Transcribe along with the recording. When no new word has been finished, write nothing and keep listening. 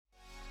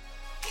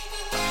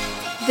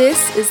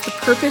This is the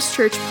Purpose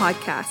Church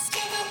podcast.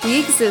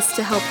 We exist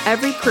to help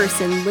every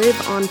person live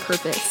on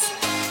purpose.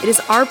 It is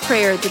our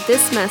prayer that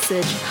this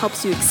message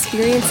helps you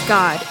experience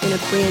God in a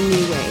brand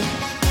new way.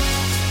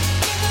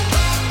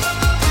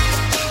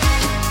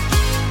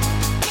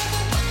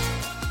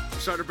 We're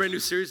starting a brand new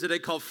series today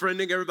called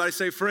Friending. Everybody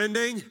say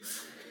friending.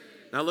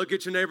 Now look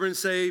at your neighbor and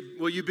say,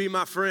 will you be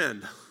my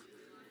friend?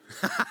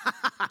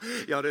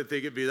 Y'all didn't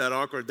think it'd be that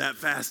awkward that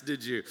fast,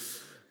 did you?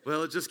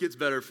 Well, it just gets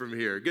better from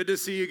here. Good to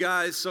see you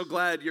guys. So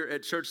glad you're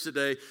at church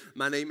today.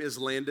 My name is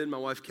Landon. My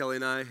wife Kelly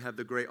and I have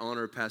the great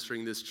honor of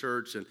pastoring this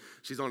church, and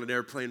she's on an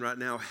airplane right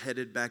now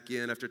headed back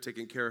in after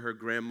taking care of her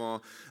grandma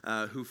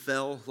who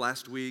fell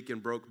last week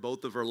and broke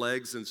both of her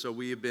legs. And so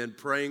we have been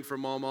praying for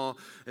Mama,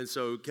 and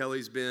so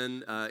Kelly's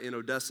been in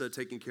Odessa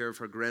taking care of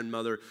her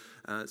grandmother.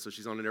 So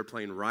she's on an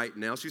airplane right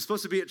now. She's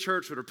supposed to be at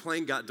church, but her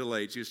plane got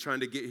delayed. She was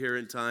trying to get here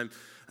in time.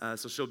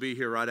 So she'll be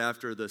here right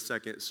after the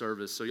second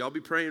service. So y'all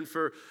be praying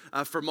for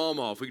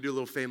Mama. If we can do a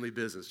little family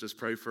business, just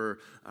pray for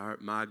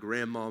my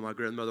grandma, my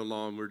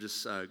grandmother-in-law, and we're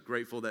just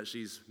grateful that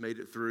she's made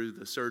it through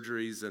the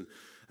surgeries. And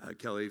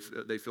Kelly,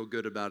 they feel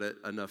good about it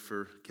enough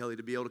for Kelly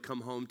to be able to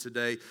come home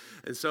today.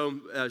 And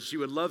so she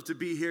would love to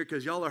be here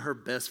because y'all are her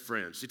best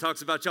friends. She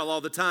talks about y'all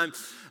all the time,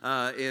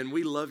 and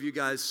we love you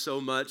guys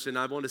so much. And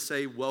I want to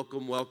say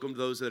welcome to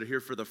those that are here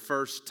for the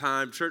first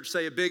time. Church,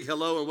 say a big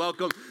hello and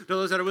welcome to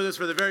those that are with us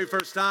for the very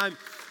first time.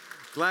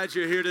 Glad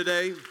you're here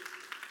today.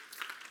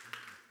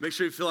 Make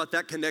sure you fill out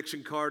that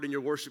connection card in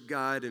your worship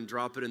guide and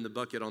drop it in the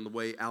bucket on the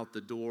way out the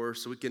door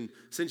so we can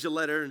send you a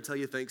letter and tell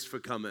you thanks for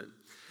coming.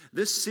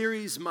 This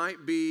series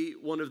might be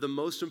one of the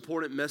most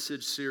important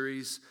message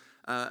series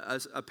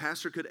a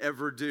pastor could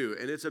ever do,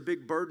 and it's a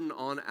big burden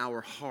on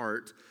our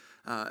heart.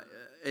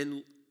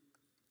 And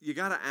you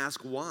got to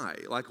ask why.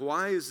 Like,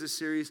 why is this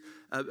series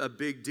a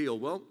big deal?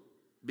 Well,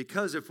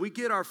 because if we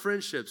get our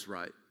friendships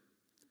right,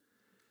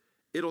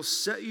 it'll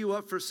set you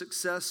up for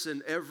success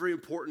in every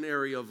important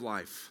area of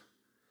life.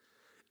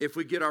 If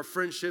we get our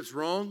friendships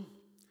wrong,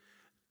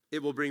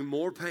 it will bring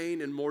more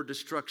pain and more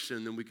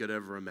destruction than we could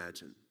ever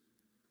imagine.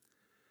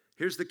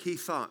 Here's the key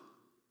thought.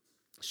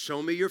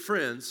 Show me your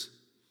friends,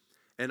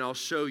 and I'll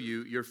show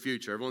you your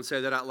future. Everyone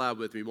say that out loud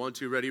with me. 1,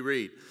 2, ready,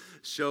 read.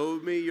 Show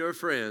me your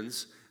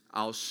friends,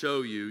 I'll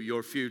show you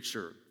your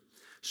future.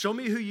 Show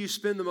me who you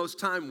spend the most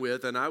time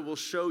with, and I will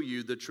show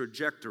you the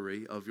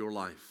trajectory of your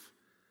life.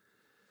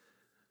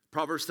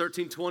 Proverbs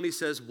 13:20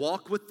 says,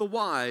 walk with the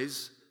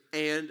wise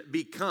and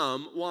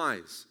become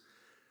wise.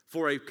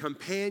 For a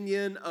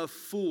companion of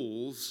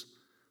fools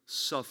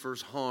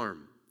suffers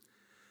harm.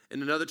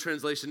 In another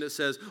translation, it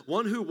says,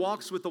 one who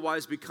walks with the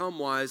wise becomes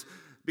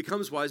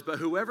wise, but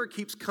whoever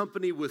keeps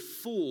company with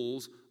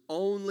fools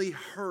only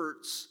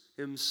hurts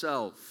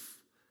himself.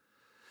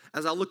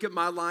 As I look at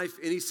my life,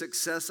 any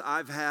success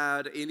I've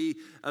had, any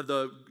of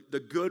the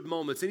good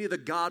moments, any of the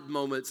God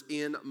moments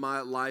in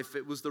my life,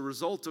 it was the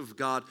result of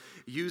God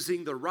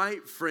using the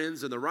right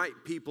friends and the right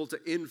people to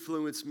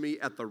influence me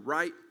at the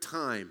right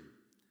time,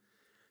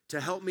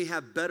 to help me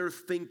have better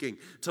thinking,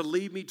 to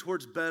lead me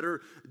towards better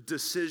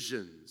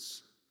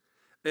decisions.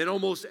 And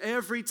almost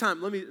every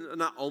time,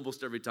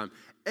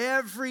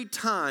 every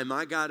time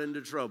I got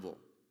into trouble,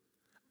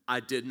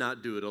 I did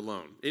not do it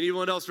alone.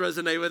 Anyone else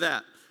resonate with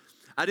that?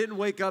 I didn't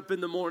wake up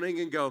in the morning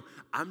and go,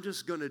 I'm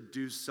just going to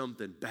do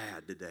something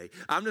bad today.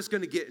 I'm just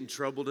going to get in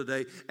trouble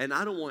today, and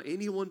I don't want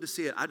anyone to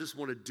see it. I just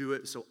want to do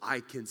it so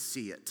I can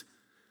see it.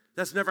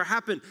 That's never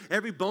happened.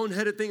 Every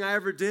boneheaded thing I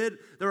ever did,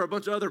 there were a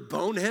bunch of other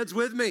boneheads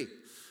with me.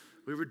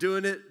 We were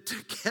doing it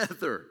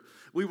together.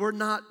 We were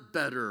not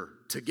better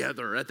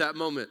together at that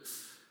moment.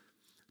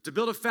 To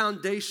build a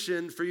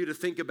foundation for you to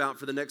think about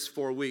for the next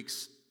 4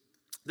 weeks,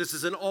 this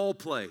is an all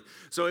play.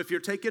 So if you're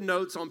taking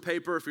notes on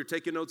paper, if you're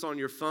taking notes on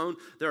your phone,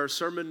 there are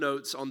sermon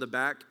notes on the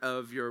back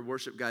of your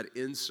worship guide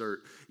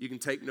insert. You can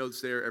take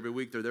notes there every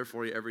week. They're there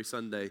for you every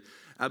Sunday.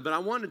 But I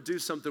want to do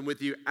something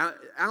with you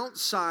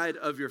outside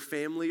of your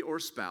family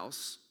or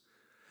spouse,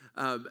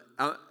 and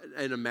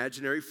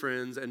imaginary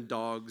friends and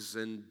dogs,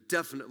 and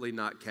definitely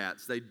not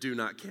cats. They do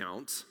not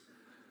count.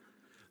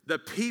 The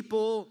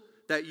people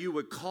that you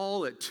would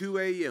call at 2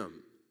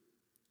 a.m.,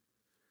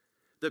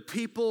 the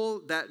people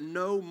that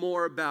know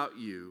more about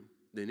you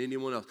than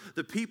anyone else.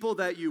 The people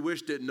that you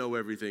wish didn't know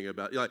everything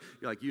about. You're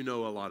like, you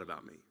know a lot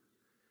about me.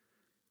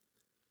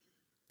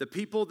 The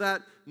people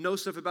that know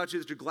stuff about you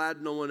that you're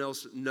glad no one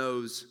else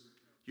knows,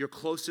 your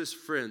closest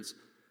friends.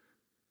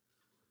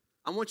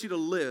 I want you to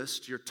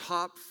list your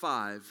top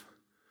 5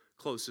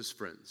 closest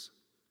friends.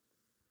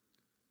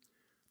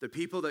 The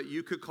people that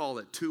you could call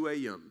at 2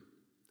 a.m.,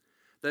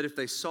 that if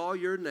they saw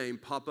your name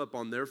pop up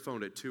on their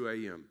phone at 2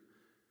 a.m.,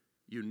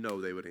 you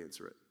know they would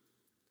answer it.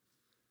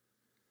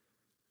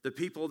 The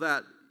people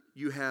that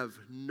you have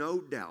no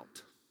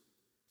doubt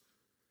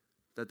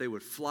that they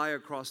would fly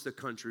across the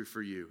country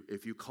for you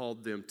if you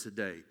called them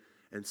today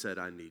and said,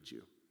 I need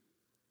you.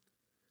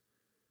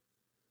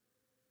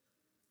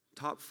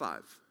 Top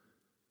 5.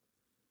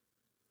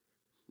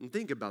 And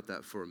think about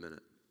that for a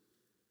minute.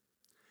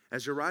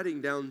 As you're writing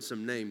down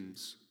some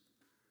names,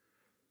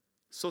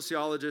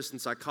 Sociologists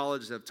and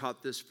psychologists have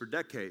taught this for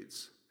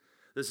decades.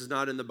 This is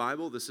not in the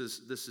Bible. This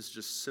is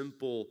just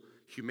simple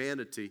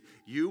humanity.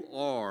 You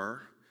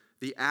are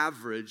the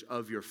average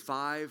of your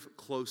 5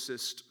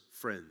 closest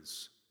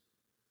friends.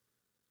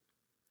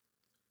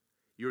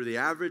 You're the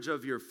average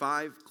of your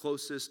 5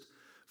 closest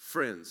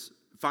friends.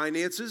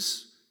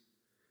 Finances,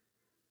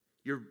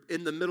 you're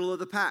in the middle of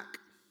the pack.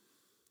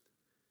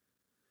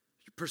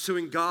 You're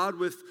pursuing God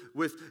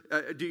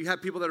do you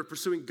have people that are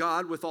pursuing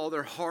God with all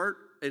their heart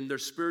and they're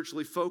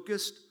spiritually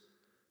focused?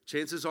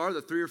 Chances are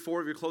that 3 or 4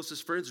 of your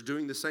closest friends are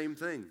doing the same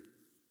thing.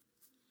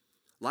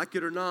 Like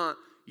it or not,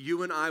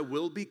 you and I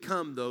will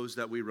become those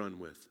that we run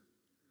with.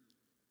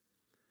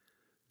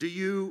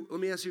 Let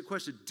me ask you a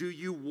question. Do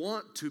you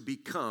want to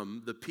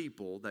become the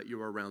people that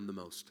you're around the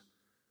most?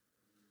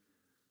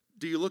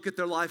 Do you look at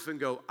their life and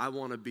go, I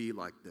want to be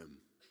like them?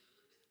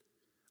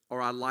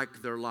 Or I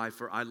like their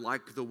life, or I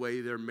like the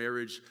way their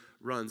marriage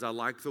runs. I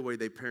like the way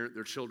they parent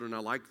their children. I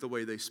like the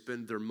way they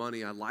spend their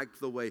money. I like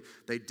the way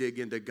they dig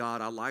into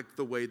God. I like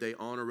the way they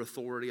honor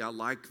authority. I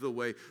like the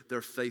way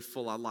they're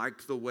faithful. I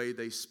like the way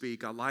they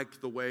speak. I like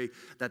the way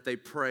that they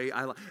pray.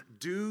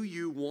 Do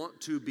you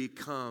want to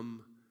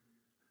become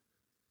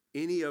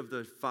any of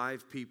the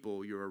 5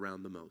 people you're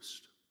around the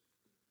most?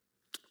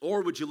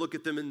 Or would you look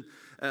at them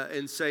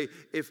and say,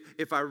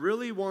 if I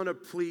really want to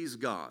please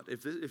God,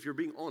 if you're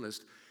being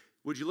honest,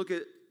 would you look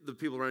at the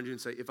people around you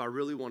and say, if I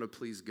really want to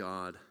please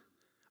God,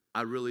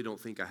 I really don't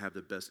think I have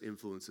the best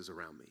influences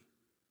around me?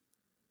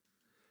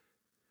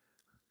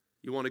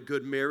 You want a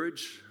good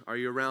marriage? Are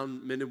you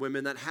around men and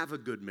women that have a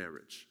good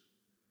marriage?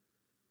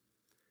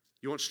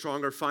 You want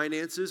stronger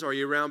finances? Are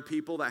you around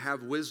people that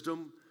have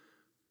wisdom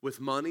with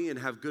money and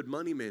have good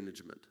money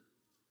management?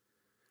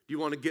 Do you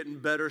want to get in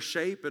better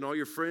shape and all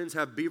your friends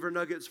have beaver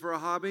nuggets for a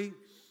hobby?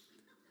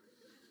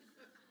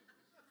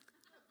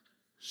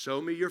 Show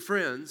me your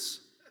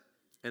friends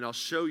and I'll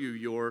show you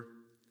your,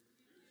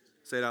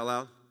 say it out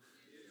loud,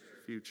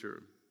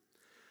 future.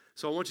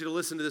 So I want you to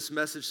listen to this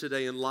message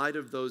today in light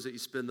of those that you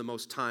spend the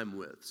most time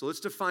with. So let's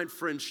define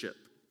friendship.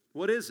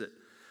 What is it?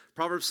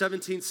 Proverbs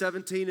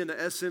 17:17 in the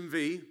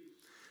SMV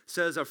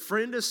says, a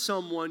friend is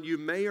someone you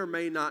may or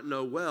may not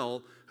know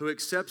well who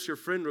accepts your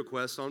friend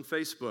request on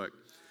Facebook.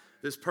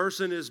 This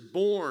person is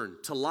born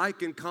to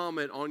like and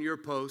comment on your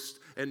post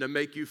and to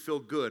make you feel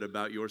good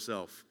about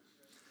yourself.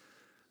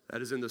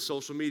 That is in the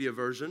social media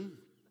version.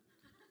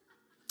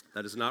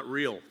 That is not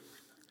real.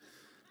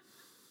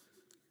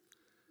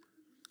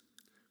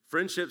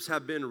 Friendships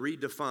have been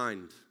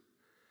redefined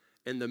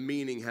and the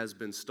meaning has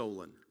been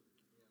stolen.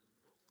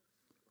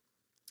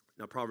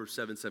 Now, Proverbs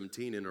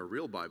 7:17 in our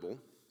real Bible,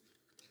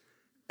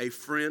 a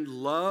friend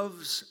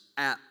loves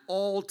at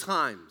all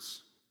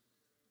times,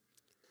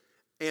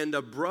 and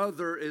a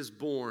brother is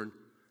born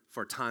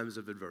for times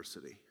of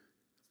adversity.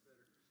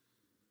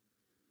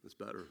 That's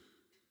better.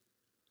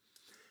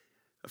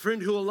 A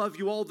friend who will love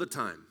you all the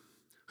time,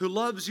 who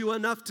loves you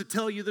enough to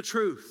tell you the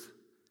truth,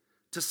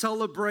 to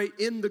celebrate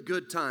in the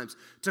good times,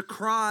 to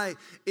cry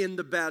in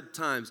the bad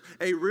times.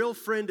 A real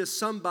friend is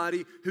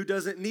somebody who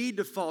doesn't need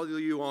to follow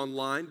you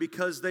online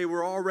because they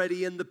were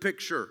already in the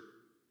picture.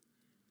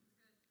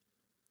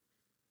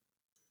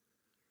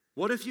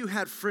 What if you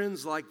had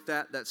friends like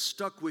that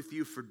stuck with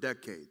you for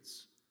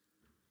decades?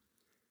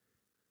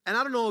 And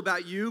I don't know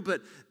about you,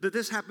 but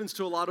this happens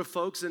to a lot of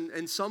folks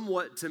and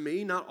somewhat to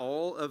me, not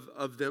all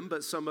of them,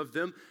 but some of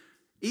them.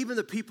 Even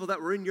the people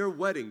that were in your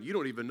wedding, you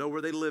don't even know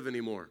where they live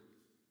anymore.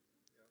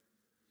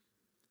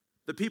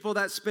 The people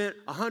that spent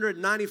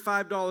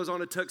 $195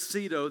 on a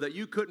tuxedo that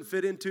you couldn't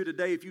fit into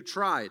today if you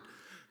tried,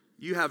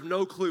 you have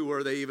no clue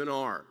where they even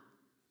are.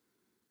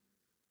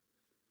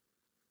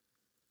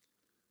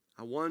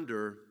 I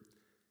wonder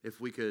if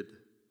we could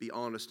be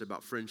honest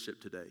about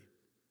friendship today.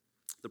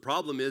 The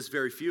problem is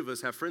very few of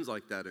us have friends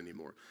like that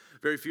anymore.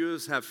 Very few of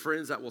us have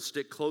friends that will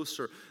stick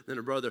closer than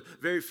a brother.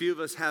 Very few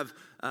of us have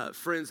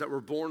friends that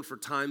were born for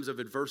times of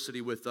adversity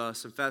with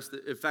us. In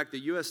fact, the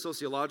U.S.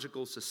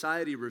 Sociological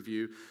Society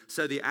review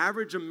said the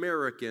average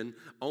American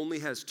only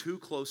has 2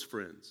 close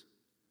friends.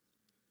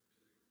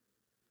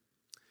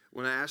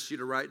 When I asked you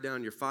to write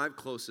down your 5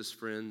 closest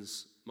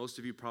friends, most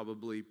of you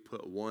probably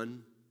put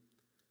 1,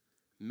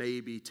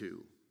 maybe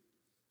 2.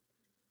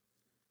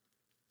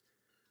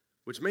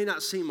 Which may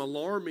not seem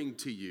alarming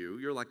to you.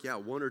 You're like, yeah,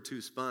 1 or 2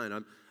 is fine.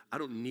 I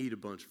don't need a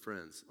bunch of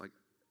friends. Like,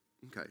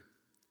 okay.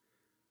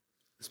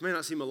 This may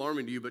not seem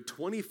alarming to you, but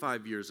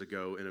 25 years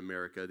ago in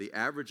America, the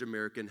average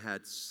American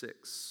had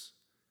 6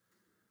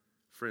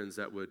 friends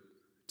that would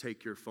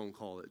take your phone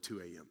call at 2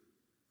 a.m.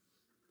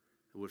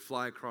 and would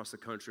fly across the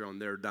country on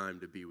their dime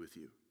to be with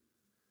you.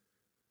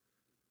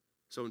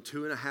 So in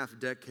 2.5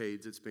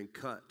 decades, it's been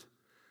cut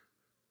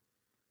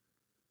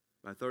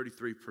by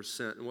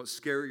 33%. And what's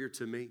scarier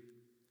to me,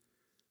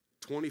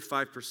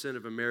 25%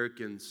 of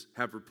Americans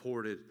have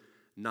reported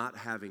not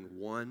having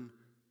 1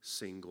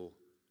 single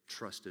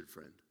trusted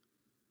friend.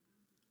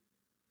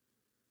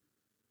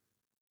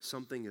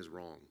 Something is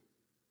wrong.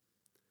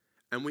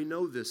 And we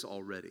know this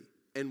already.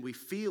 And we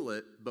feel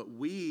it, but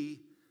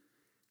we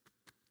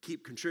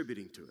keep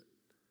contributing to it.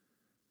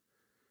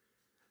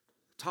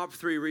 top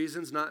 3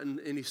 reasons, not in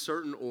any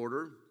certain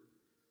order,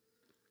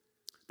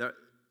 that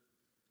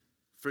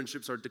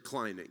friendships are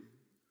declining.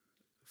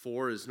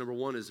 4 is, number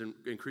 1 is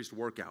increased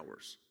work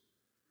hours.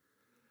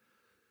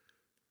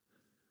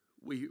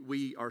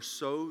 We are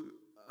so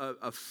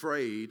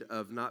afraid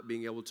of not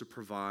being able to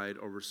provide,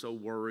 or we're so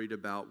worried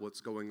about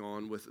what's going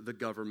on with the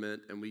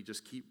government, and we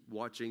just keep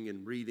watching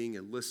and reading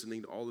and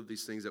listening to all of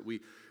these things that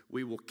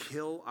we will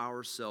kill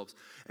ourselves.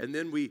 And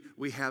then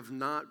we have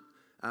not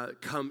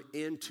come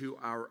into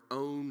our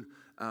own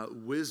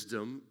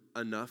wisdom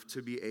enough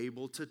to be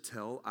able to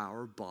tell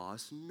our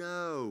boss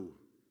no.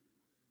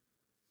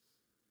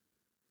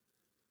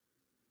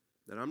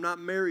 That I'm not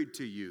married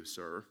to you,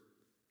 sir.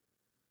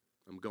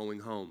 I'm going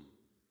home.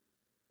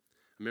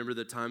 I remember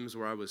the times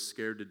where I was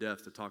scared to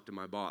death to talk to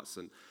my boss,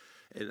 and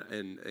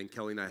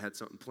Kelly and I had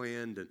something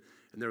planned, and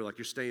they were like,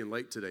 "You're staying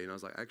late today," and I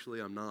was like, "Actually,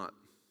 I'm not."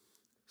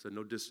 I said,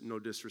 no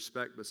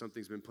disrespect, but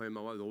something's been planned.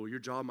 My wife, "Well, your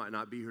job might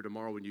not be here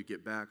tomorrow when you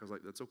get back." I was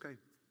like, "That's okay."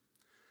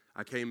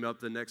 I came up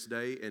the next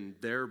day, and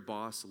their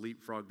boss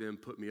leapfrogged them,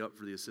 put me up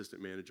for the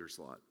assistant manager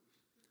slot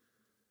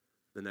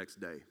the next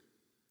day.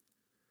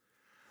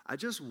 I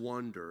just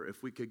wonder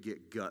if we could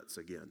get guts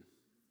again.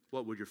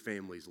 What would your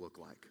families look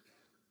like?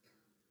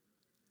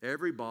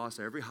 Every boss,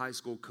 every high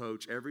school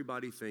coach,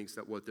 everybody thinks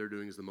that what they're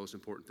doing is the most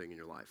important thing in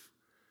your life.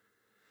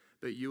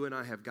 But you and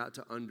I have got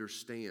to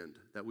understand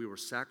that we will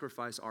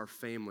sacrifice our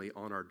family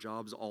on our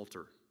job's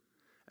altar,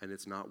 and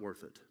it's not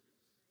worth it.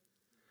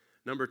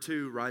 Number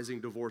 2,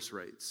 rising divorce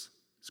rates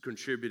is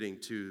contributing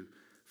to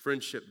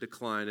friendship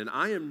decline. And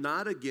I am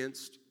not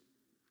against,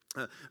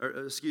 I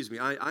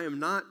am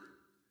not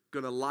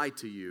going to lie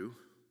to you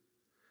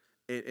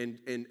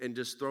and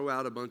just throw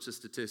out a bunch of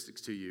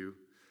statistics to you,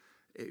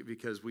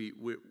 because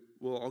we'll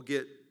all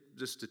get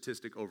just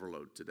statistic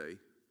overload today.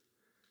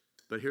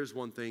 But here's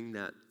one thing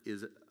that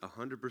is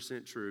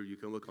 100% true. You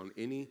can look on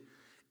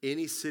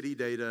any city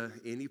data,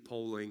 any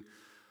polling,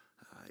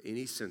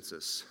 any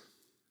census.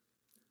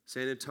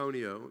 San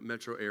Antonio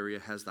metro area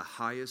has the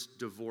highest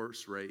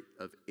divorce rate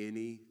of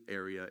any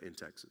area in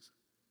Texas.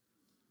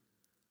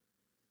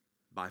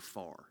 By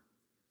far.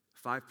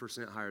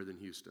 5% higher than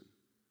Houston.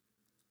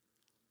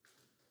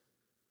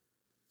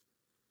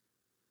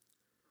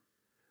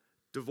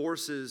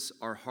 Divorces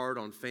are hard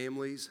on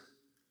families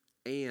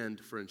and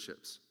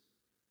friendships.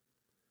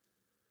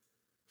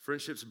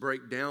 Friendships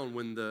break down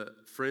when the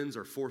friends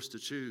are forced to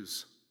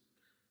choose.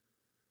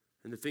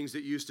 And the things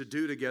that you used to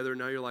do together,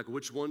 now you're like,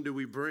 which one do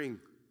we bring?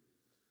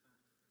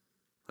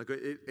 Like,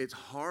 it's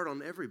hard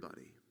on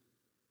everybody.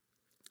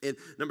 And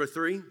number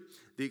 3,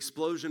 the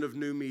explosion of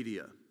new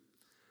media.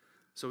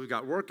 So we've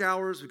got work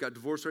hours, we've got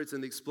divorce rates,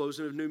 and the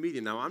explosion of new media.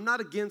 Now, I'm not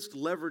against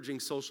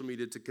leveraging social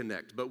media to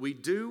connect, but we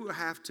do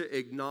have to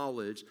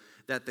acknowledge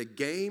that the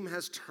game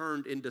has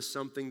turned into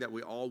something that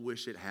we all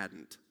wish it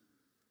hadn't.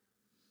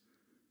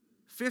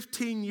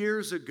 15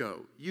 years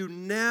ago, you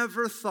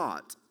never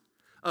thought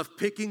of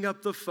picking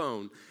up the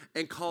phone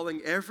and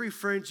calling every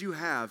friend you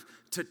have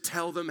to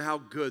tell them how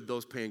good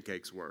those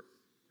pancakes were.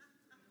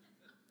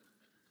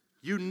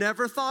 You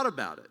never thought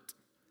about it.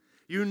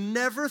 You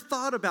never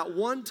thought about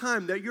one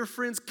time that your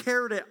friends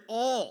cared at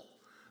all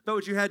about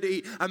what you had to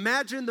eat.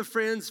 Imagine the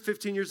friends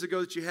 15 years ago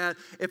that you had.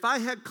 If I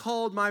had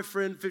called my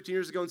friend 15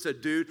 years ago and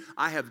said, "Dude,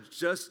 I have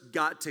just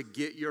got to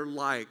get your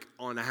like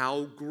on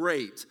how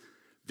great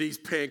these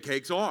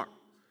pancakes are,"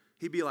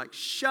 he'd be like,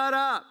 "Shut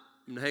up,"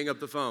 and hang up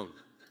the phone.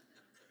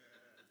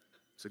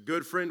 So a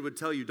good friend would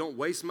tell you, "Don't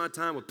waste my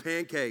time with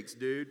pancakes,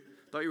 dude.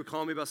 Thought you were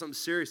calling me about something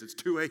serious. It's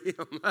 2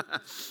 a.m.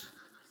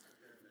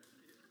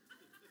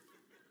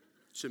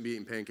 Shouldn't be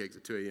eating pancakes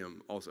at 2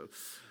 a.m. also.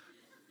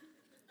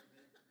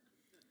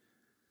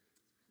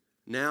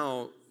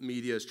 Now,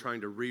 media is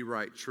trying to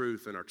rewrite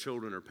truth, and our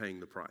children are paying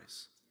the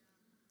price.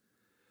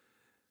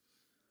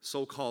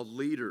 So-called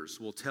leaders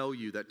will tell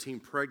you that teen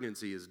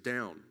pregnancy is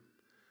down,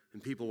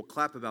 and people will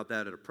clap about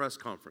that at a press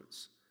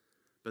conference,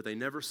 but they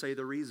never say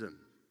the reason.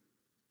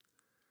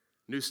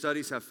 New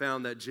studies have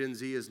found that Gen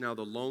Z is now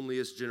the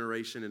loneliest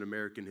generation in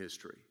American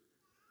history.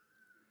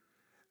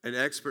 And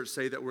experts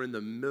say that we're in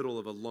the middle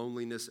of a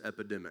loneliness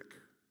epidemic.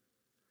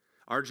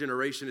 Our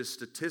generation is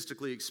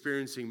statistically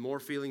experiencing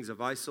more feelings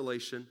of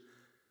isolation,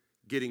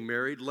 getting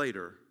married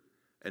later,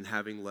 and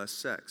having less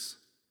sex.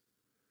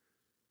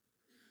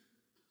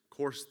 Of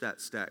course,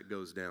 that stat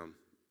goes down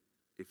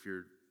if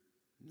you're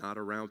not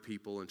around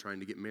people and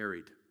trying to get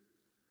married.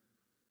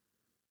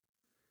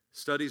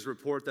 Studies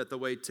report that the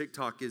way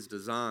TikTok is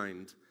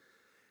designed,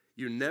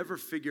 you never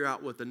figure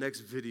out what the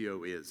next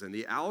video is. And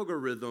the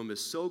algorithm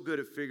is so good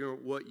at figuring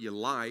out what you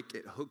like,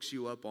 it hooks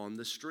you up on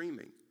the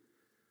streaming.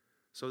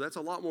 So that's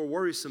a lot more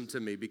worrisome to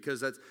me,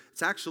 because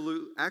it's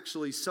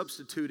actually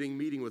substituting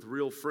meeting with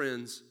real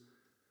friends.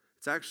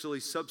 It's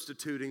actually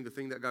substituting the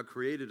thing that God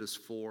created us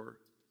for.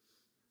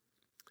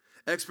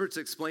 Experts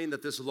explain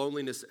that this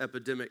loneliness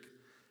epidemic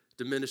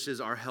diminishes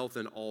our health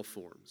in all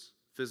forms: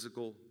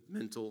 physical,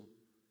 mental,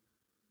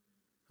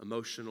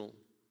 emotional,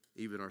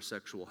 even our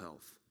sexual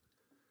health.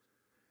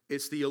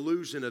 It's the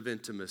illusion of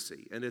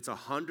intimacy, and it's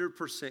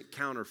 100%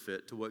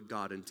 counterfeit to what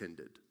God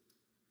intended.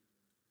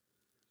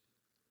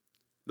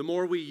 The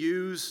more we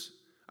use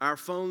our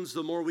phones,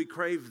 the more we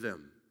crave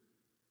them.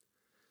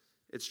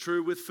 It's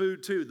true with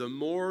food too. The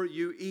more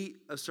you eat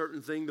a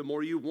certain thing, the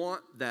more you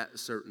want that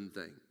certain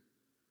thing.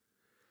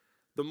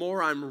 The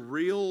more I'm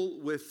real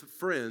with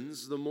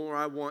friends, the more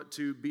I want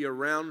to be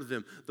around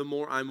them. The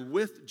more I'm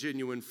with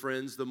genuine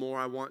friends, the more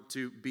I want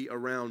to be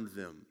around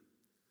them.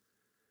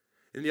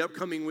 In the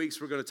upcoming weeks,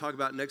 we're going to talk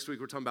about, next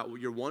week, we're talking about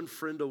you're one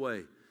friend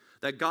away.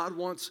 That God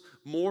wants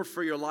more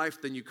for your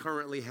life than you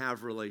currently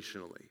have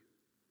relationally.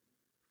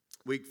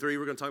 Week 3,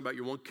 we're going to talk about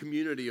you're one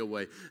community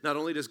away. Not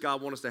only does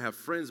God want us to have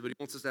friends, but He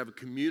wants us to have a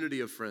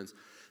community of friends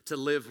to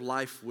live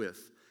life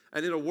with.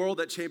 And in a world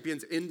that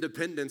champions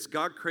independence,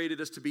 God created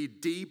us to be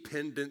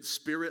dependent,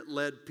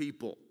 Spirit-led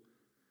people.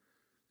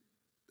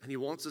 And He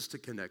wants us to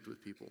connect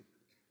with people.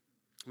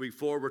 Week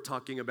 4, we're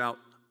talking about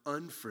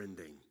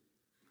unfriending.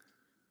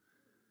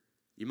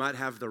 You might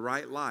have the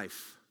right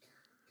life,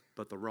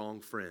 but the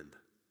wrong friend.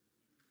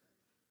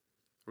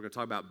 We're going to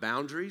talk about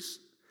boundaries,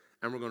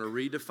 and we're going to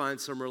redefine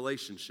some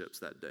relationships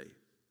that day.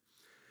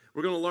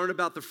 We're going to learn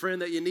about the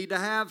friend that you need to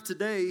have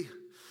today.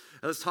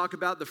 Let's talk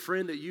about the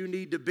friend that you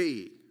need to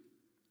be.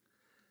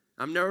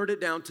 I've narrowed it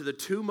down to the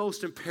 2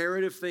 most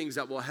imperative things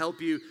that will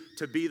help you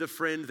to be the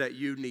friend that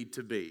you need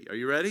to be. Are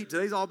you ready?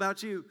 Today's all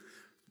about you.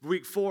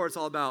 Week 4, it's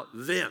all about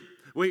them.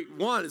 Week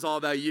 1 is all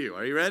about you.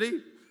 Are you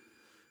ready?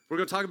 We're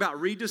going to talk about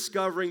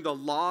rediscovering the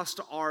lost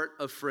art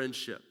of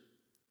friendship.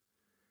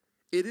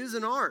 It is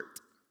an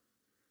art.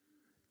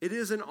 It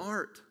is an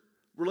art.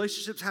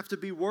 Relationships have to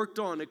be worked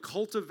on and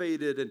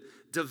cultivated and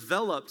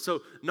developed.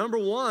 So, number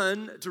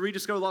 1, to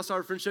rediscover the lost art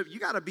of friendship, you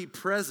got to be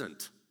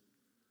present.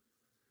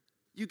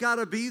 You got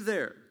to be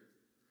there.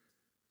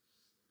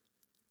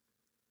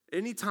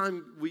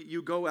 Anytime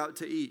you go out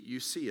to eat,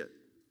 you see it.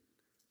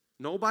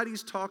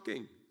 Nobody's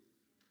talking.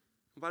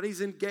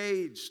 Nobody's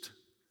engaged.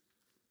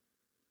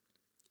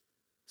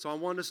 So I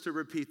want us to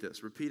repeat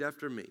this. Repeat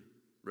after me.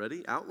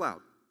 Ready? Out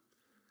loud.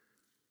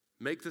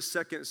 Make the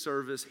second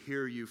service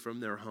hear you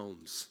from their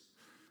homes.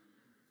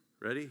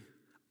 Ready?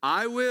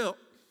 I will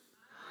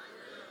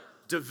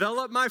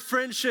develop my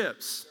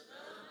friendships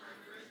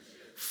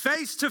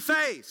face to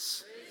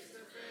face.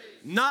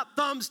 Not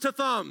thumbs to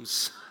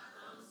thumbs.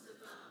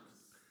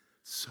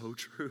 So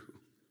true.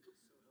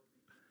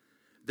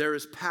 There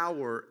is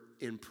power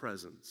in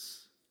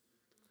presence.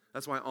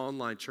 That's why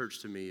online church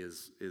to me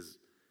is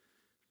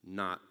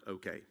not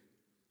okay.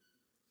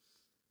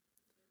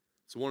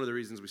 It's one of the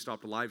reasons we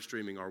stopped live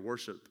streaming our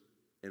worship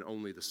and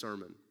only the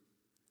sermon.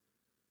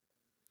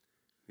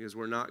 Because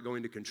we're not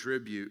going to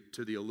contribute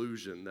to the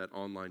illusion that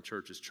online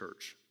church is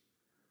church.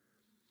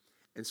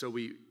 And so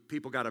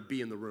people got to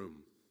be in the room.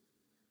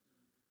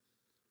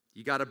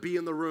 You got to be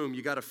in the room.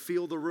 You got to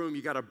feel the room.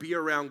 You got to be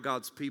around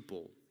God's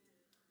people.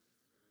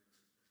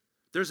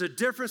 There's a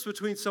difference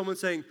between someone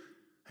saying,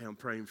 hey, I'm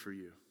praying for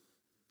you,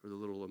 or the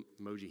little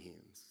emoji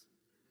hands.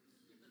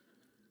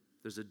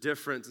 There's a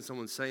difference in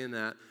someone saying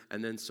that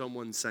and then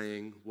someone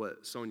saying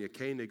what Sonia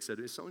Koenig said.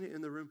 Is Sonia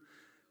in the room?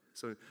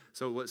 So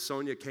what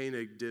Sonia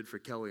Koenig did for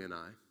Kelly and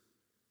I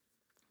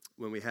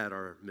when we had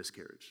our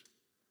miscarriage.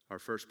 Our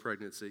first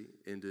pregnancy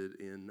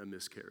ended in a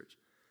miscarriage.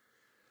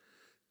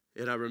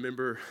 And I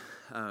remember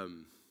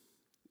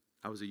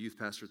I was a youth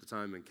pastor at the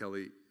time, and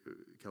Kelly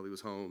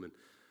was home, and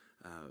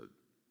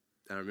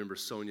I remember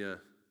Sonia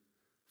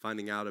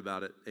finding out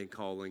about it and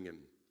calling, and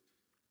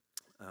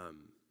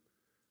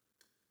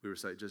we were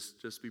saying,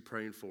 just be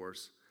praying for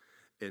us.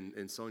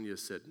 And Sonia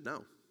said,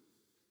 no,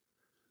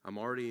 I'm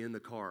already in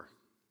the car.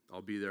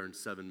 I'll be there in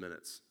 7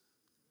 minutes.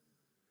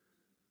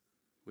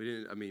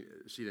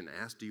 She didn't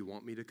ask, do you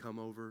want me to come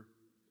over?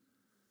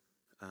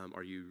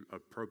 Are you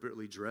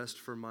appropriately dressed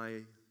for my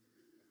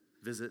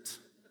visit?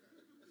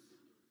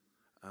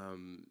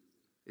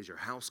 Is your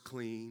house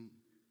clean?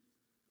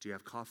 Do you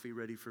have coffee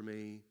ready for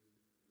me?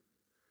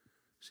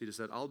 She just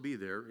said, I'll be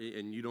there,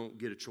 and you don't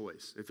get a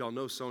choice. If y'all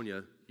know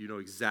Sonia, you know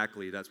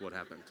exactly that's what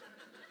happened.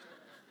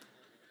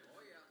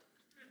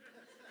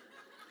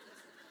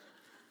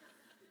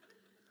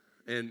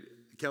 And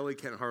Kelly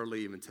can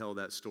hardly even tell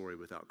that story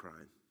without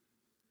crying.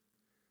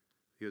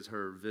 Because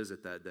her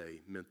visit that day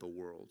meant the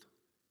world.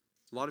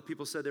 A lot of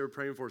people said they were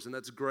praying for us, and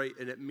that's great,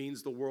 and it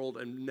means the world,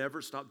 and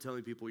never stop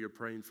telling people you're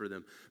praying for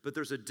them. But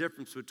there's a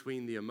difference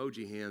between the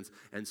emoji hands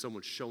and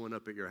someone showing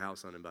up at your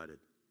house uninvited.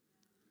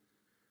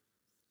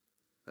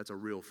 That's a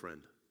real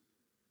friend.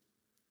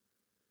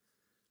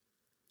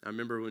 I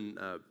remember when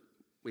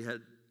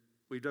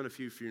we've done a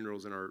few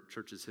funerals in our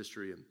church's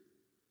history,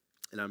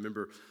 and I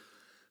remember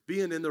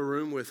being in the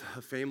room with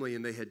a family,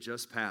 and they had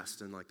just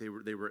passed, and like they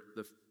were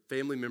the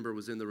family member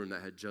was in the room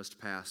that had just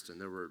passed, and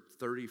there were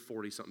 30,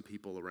 40-something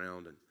people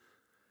around,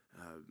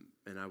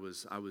 and I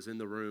was in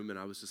the room, and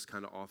I was just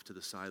kind of off to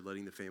the side,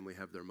 letting the family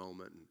have their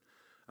moment. And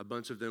a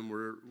bunch of them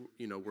were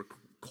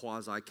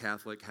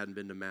quasi-Catholic, hadn't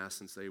been to Mass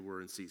since they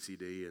were in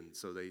CCD, and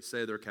so they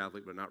say they're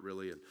Catholic, but not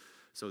really, and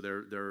so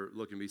they're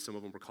looking at me. Some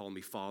of them were calling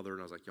me father, and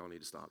I was like, y'all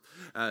need to stop.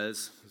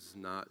 This is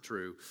not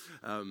true.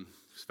 In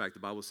fact, the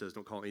Bible says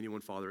don't call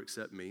anyone father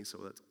except me, so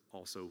that's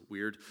also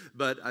weird.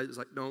 But I was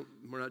like, no,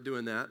 we're not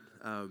doing that.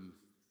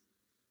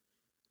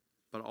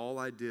 But all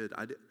I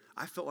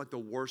felt like the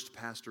worst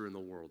pastor in the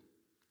world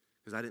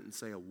because I didn't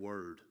say a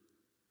word.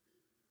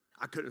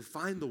 I couldn't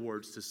find the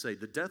words to say.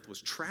 The death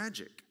was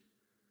tragic.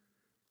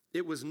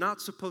 It was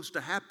not supposed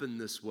to happen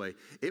this way.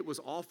 It was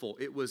awful.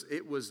 It was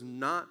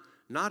not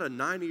a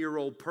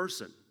 90-year-old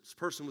person. This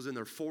person was in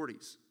their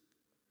 40s.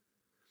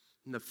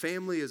 And the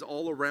family is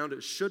all around.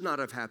 It should not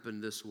have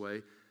happened this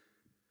way.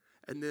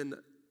 And then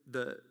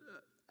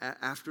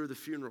after the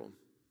funeral,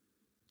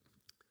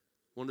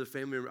 one of the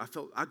family members,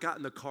 I got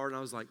in the car and I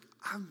was like,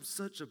 I'm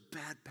such a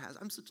bad pastor.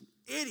 I'm such an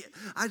idiot.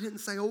 I didn't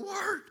say a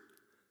word.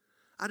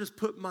 I just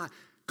put my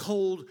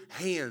cold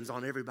hands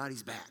on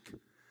everybody's back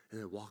and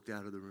then walked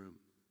out of the room.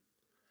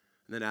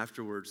 And then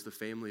afterwards, the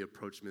family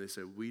approached me. They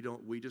said,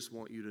 we just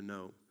want you to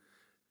know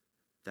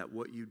that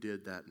what you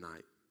did that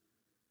night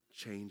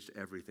changed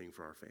everything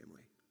for our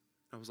family.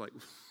 I was like,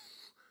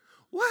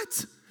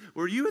 what?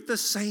 Were you at the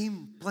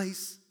same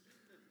place?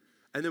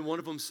 And then one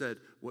of them said,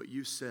 what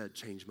you said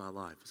changed my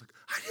life. I was like,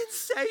 I didn't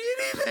say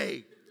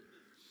anything.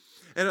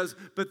 And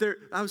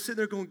I was sitting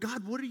there going,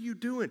 God, what are you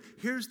doing?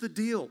 Here's the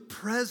deal.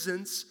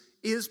 Presence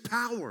is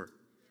power.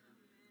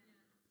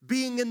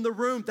 Being in the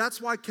room.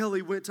 That's why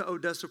Kelly went to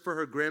Odessa for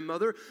her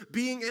grandmother.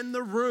 Being in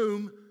the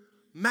room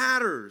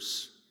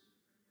matters.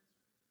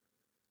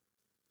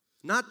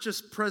 Not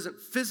just present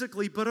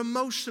physically, but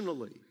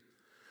emotionally.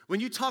 When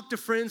you talk to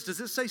friends,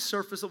 does it say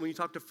surface level? When you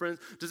talk to friends,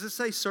 does it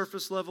say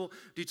surface level?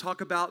 Do you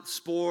talk about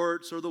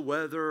sports or the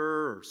weather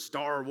or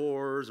Star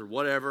Wars or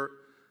whatever?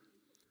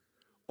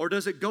 Or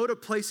does it go to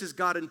places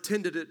God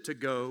intended it to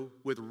go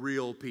with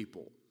real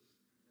people?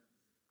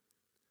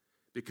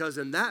 Because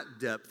in that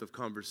depth of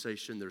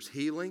conversation, there's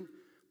healing,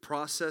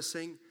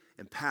 processing,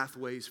 and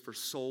pathways for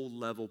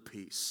soul-level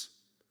peace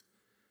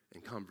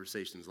in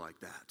conversations like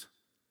that.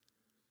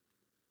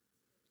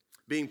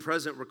 Being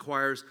present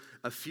requires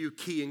a few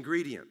key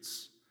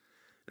ingredients.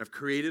 And I've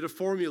created a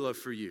formula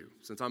for you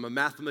since I'm a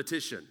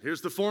mathematician.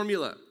 Here's the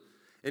formula.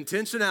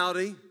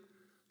 Intentionality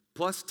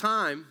plus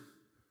time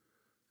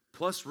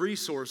plus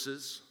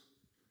resources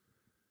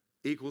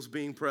equals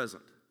being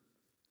present.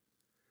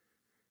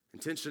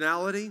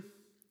 Intentionality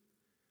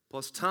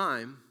plus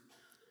time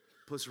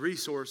plus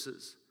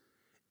resources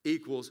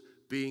equals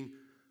being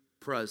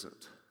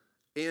present.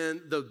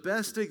 And the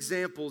best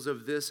examples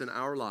of this in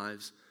our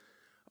lives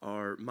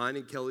are mine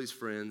and Kelly's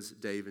friends,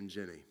 Dave and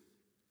Jenny.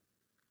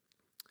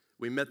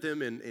 We met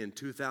them in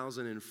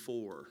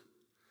 2004.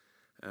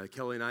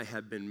 Kelly and I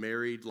had been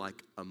married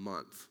like a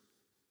month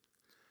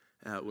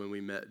when we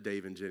met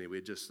Dave and Jenny. We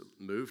had just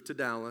moved to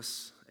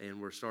Dallas,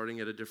 and we're starting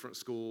at a different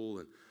school,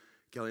 and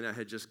Kelly and I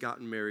had just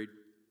gotten married.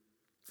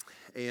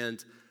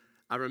 And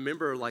I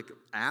remember, like,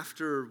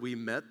 after we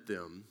met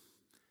them,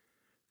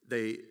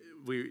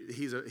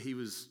 he's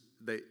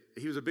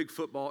a big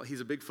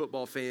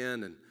football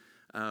fan,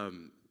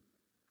 and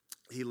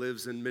he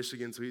lives in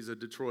Michigan, so he's a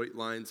Detroit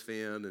Lions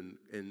fan,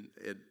 and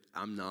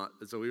I'm not.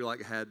 And so we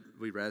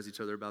razzed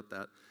each other about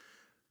that.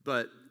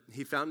 But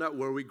he found out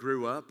where we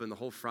grew up and the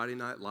whole Friday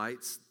Night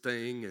Lights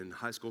thing and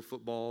high school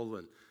football,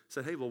 and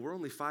said, hey, well, we're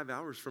only 5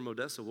 hours from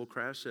Odessa. We'll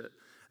crash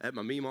at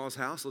my Meemaw's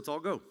house. Let's all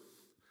go.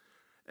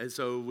 And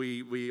so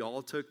we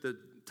all took the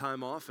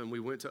time off, and we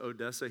went to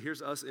Odessa.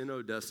 Here's us in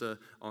Odessa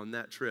on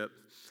that trip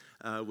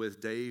with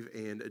Dave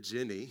and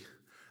Jenny.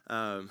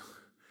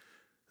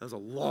 That was a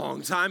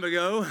long time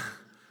ago,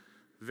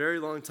 very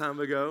long time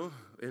ago,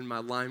 in my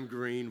lime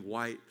green,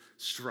 white,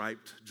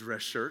 striped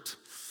dress shirt.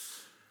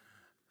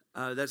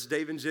 That's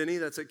Dave and Jenny.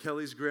 That's at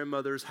Kelly's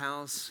grandmother's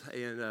house,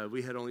 and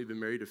we had only been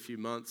married a few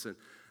months,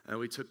 and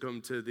we took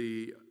them to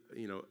the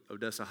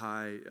Odessa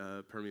High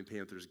Permian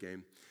Panthers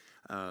game,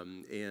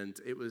 and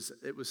it was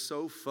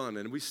so fun.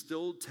 And we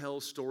still tell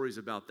stories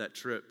about that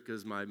trip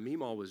because my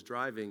Meemaw was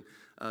driving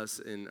us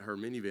in her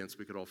minivan so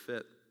we could all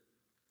fit.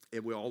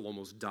 And we all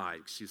almost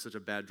died. She's such a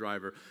bad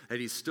driver. And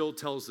he still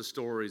tells the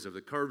stories of the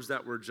curbs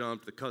that were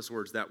jumped, the cuss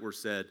words that were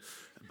said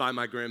by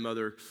my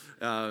grandmother.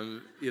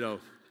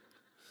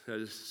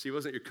 She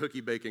wasn't your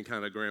cookie baking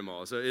kind of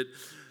grandma. So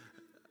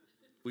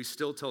we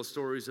still tell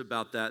stories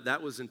about that.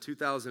 That was in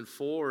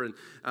 2004.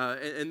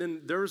 And then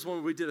there was one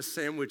where we did a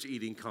sandwich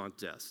eating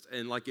contest.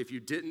 And like if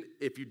you didn't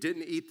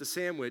eat the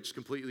sandwich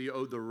completely, you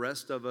owed the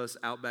rest of us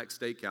Outback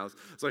Steakhouse.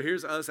 So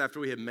here's us after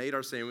we had made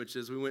our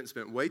sandwiches. We went and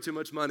spent way too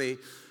much money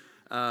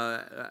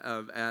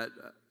I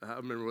don't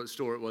remember what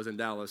store it was in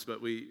Dallas, but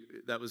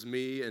that was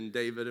me and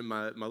David and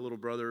my little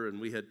brother, and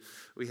we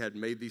had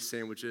made these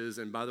sandwiches.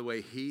 And by the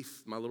way,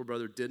 Heath, my little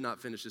brother, did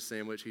not finish his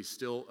sandwich. He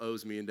still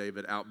owes me and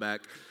David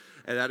Outback.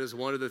 And that is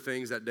one of the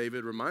things that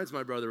David reminds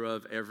my brother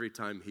of every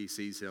time he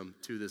sees him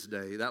to this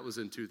day. That was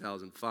in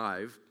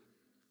 2005.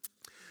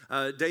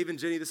 Dave and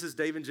Jenny, this is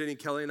Dave and Jenny,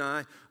 Kelly and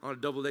I on a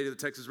double day to the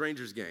Texas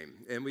Rangers game.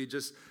 And we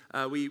just,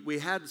 we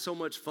had so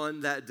much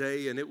fun that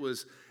day, and it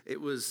was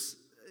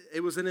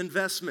an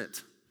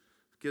investment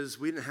because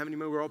we didn't have any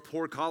money. We were all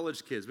poor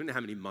college kids. We didn't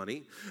have any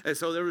money. And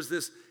so there was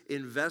this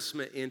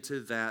investment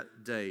into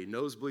that day,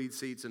 nosebleed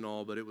seats and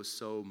all, but it was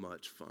so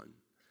much fun.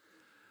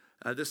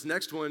 This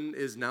next one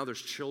is now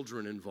there's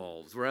children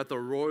involved. We're at the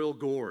Royal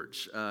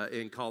Gorge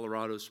in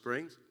Colorado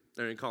Springs,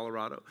 or in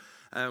Colorado.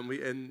 All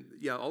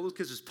those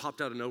kids just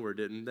popped out of nowhere,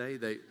 didn't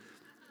they?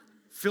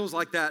 Feels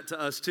like that to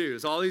us too.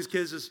 So all these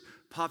kids just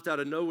popped out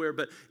of nowhere.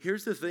 But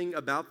here's the thing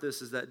about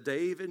this is that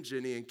Dave and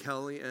Jenny and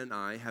Kelly and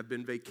I have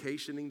been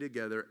vacationing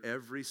together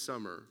every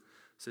summer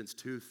since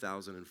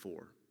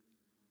 2004.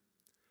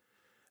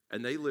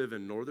 And they live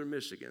in northern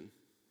Michigan,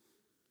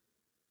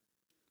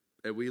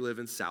 and we live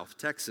in South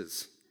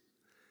Texas.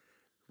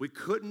 We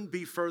couldn't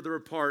be further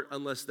apart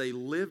unless they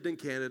lived in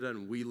Canada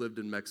and we lived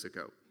in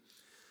Mexico.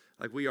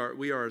 Like we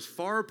are as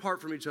far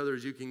apart from each other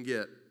as you can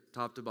get,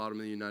 top to bottom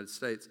in the United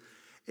States.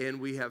 And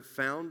we have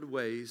found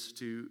ways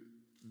to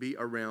be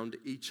around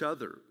each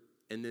other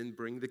and then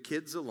bring the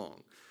kids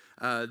along.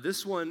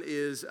 This one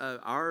is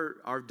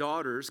our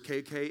daughters,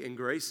 KK and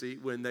Gracie,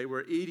 when they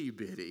were itty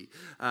bitty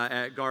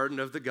at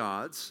Garden of the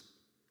Gods.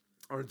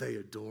 Aren't they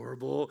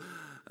adorable?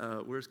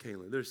 Where's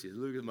Kaylin? There she is.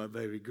 Look at my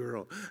baby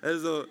girl.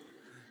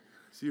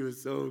 She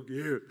was so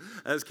cute.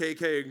 That's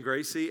KK and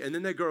Gracie. And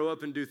then they grow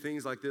up and do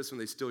things like this when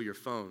they steal your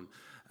phone.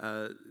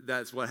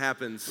 That's what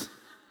happens.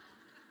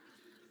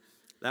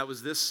 That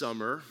was this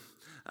summer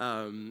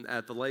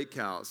at the lake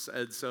house.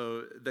 And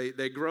so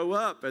they grow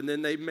up and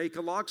then they make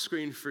a lock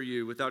screen for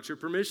you without your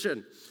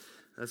permission.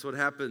 That's what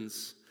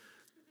happens.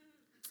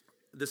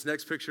 This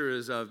next picture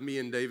is of me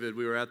and David.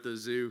 We were at the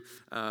zoo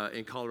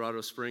in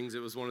Colorado Springs. It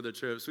was one of the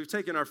trips. We've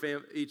taken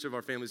each of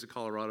our families to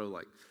Colorado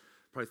like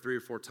probably 3 or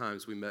 4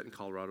 times. We met in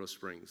Colorado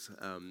Springs.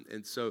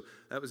 And so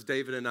that was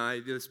David and I.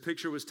 This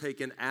picture was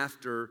taken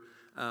after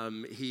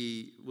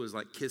he was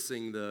like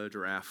kissing the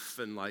giraffe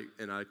and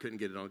I couldn't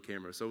get it on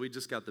camera. So we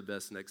just got the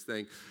best next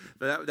thing.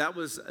 But that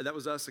was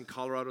us in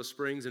Colorado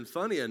Springs. And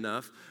funny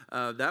enough,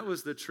 that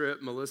was the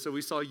trip, Melissa.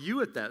 We saw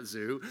you at that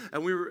zoo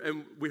and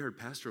we heard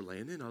Pastor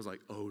Landon. I was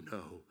like, oh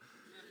no.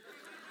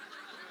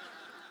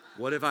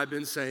 What have I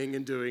been saying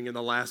and doing in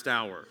the last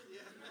hour?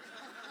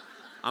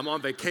 I'm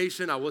on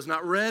vacation. I was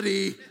not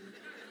ready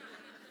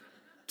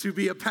to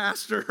be a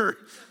pastor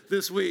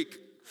this week.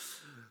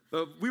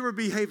 But we were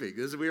behaving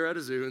because we were at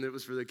a zoo and it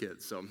was for the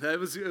kids. So it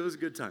was a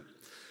good time.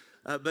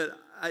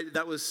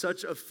 That was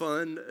such a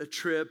fun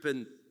trip.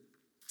 And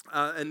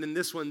then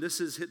this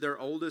is their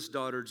oldest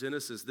daughter,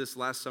 Genesis. This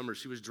last summer,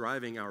 she was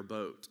driving our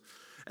boat.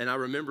 And I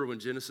remember when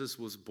Genesis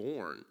was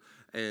born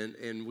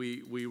and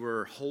we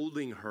were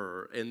holding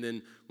her. And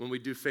then when we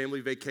do family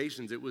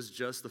vacations, it was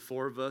just the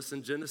 4 of us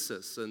and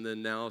Genesis. And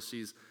then now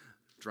she's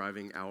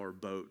driving our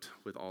boat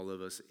with all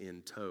of us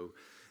in tow.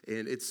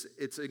 And it's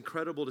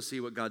incredible to see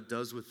what God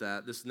does with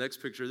that. This next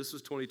picture, this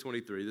was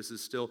 2023. This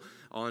is still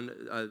on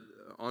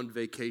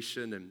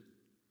vacation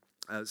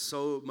and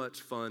so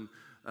much fun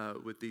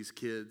with these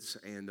kids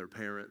and their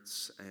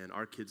parents. And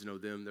our kids know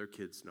them, their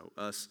kids know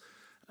us.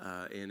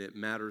 And it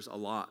matters a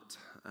lot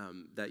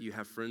that you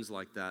have friends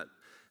like that.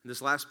 And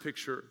this last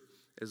picture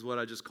is what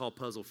I just call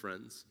puzzle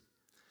friends.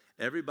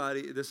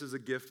 Everybody, this is a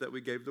gift that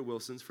we gave the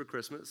Wilsons for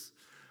Christmas.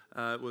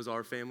 It was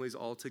our families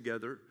all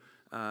together.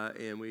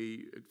 And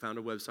we found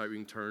a website where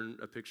you can turn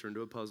a picture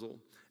into a puzzle.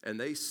 And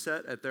they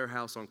sat at their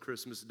house on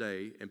Christmas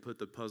Day and put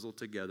the puzzle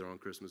together on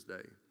Christmas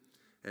Day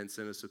and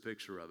sent us a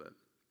picture of it.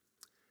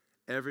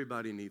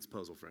 Everybody needs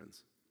puzzle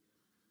friends.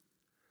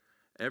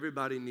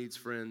 Everybody needs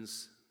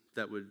friends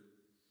that would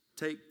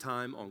take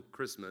time on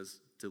Christmas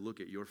to look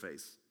at your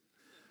face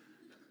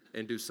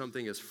and do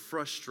something as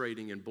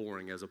frustrating and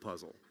boring as a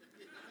puzzle.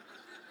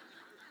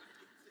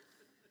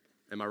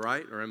 Am I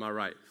right or am I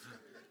right?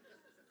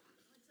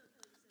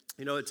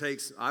 You know,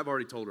 I've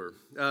already told her,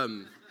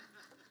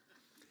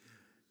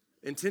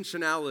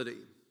 intentionality.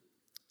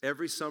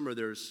 Every summer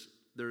there's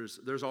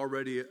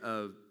already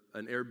an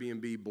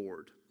Airbnb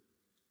board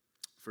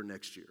for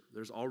next year.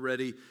 There's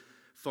already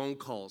phone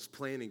calls,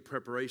 planning,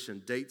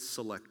 preparation, dates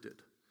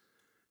selected.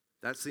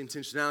 That's the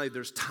intentionality.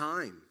 There's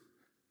time.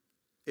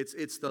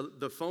 It's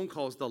the phone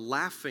calls, the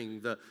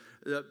laughing, the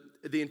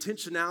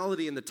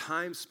intentionality and the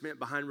time spent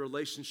behind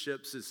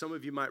relationships. As some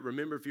of you might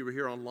remember if you were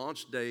here on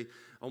launch day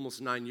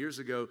almost 9 years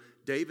ago,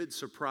 David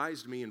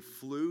surprised me and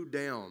flew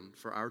down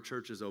for our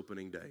church's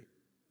opening day.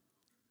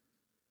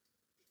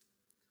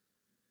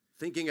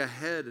 Thinking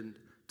ahead and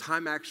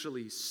time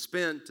actually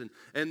spent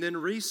and then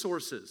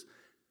resources.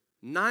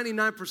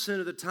 99%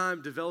 of the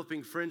time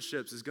developing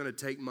friendships is going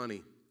to take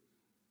money.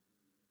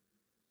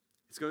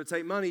 It's going to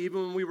take money.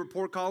 Even when we were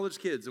poor college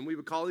kids and we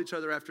would call each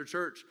other after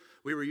church.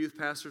 We were youth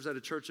pastors at a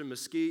church in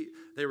Mesquite.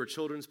 They were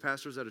children's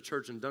pastors at a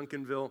church in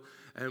Duncanville.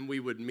 And we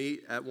would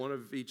meet at one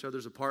of each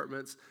other's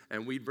apartments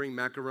and we'd bring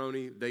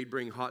macaroni. They'd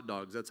bring hot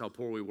dogs. That's how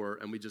poor we were.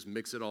 And we just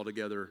mix it all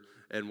together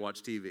and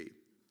watch TV.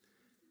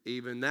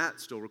 Even that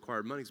still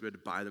required money because we had to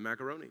buy the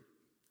macaroni.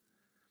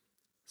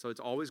 So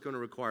it's always going to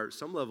require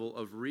some level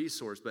of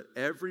resource. But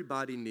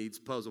everybody needs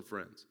puzzle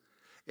friends.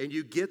 And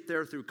you get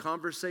there through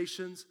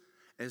conversations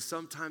and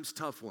sometimes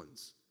tough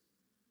ones.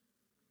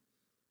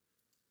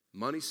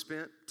 Money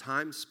spent,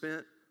 time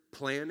spent,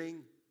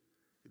 planning,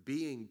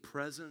 being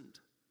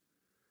present.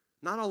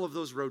 Not all of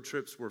those road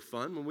trips were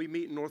fun. When we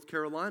meet in North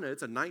Carolina,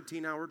 it's a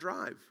 19-hour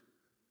drive.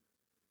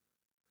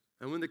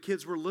 And when the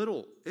kids were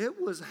little, it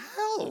was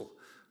hell.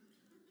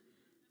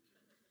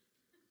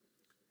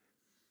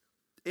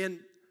 And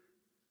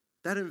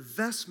that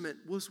investment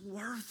was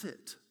worth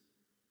it.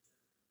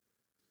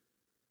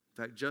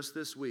 In fact, just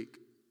this week,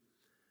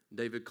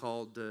 David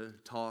called to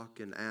talk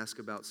and ask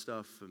about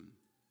stuff, and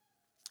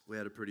we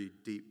had a pretty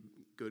deep,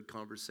 good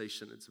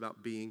conversation. It's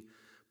about being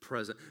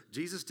present.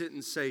 Jesus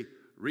didn't say,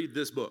 read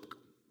this book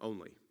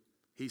only.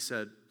 He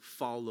said,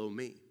 follow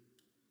me.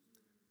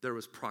 There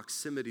was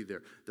proximity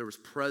there. There was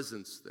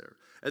presence there.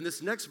 And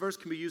this next verse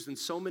can be used in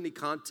so many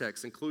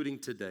contexts, including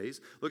today's.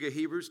 Look at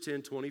Hebrews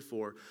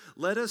 10:24.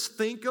 Let us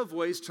think of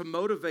ways to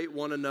motivate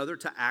one another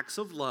to acts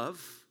of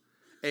love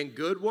and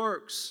good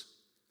works.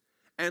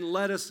 And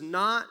let us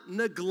not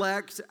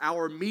neglect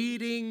our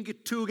meeting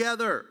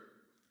together,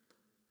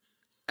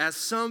 as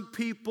some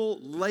people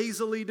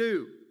lazily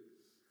do,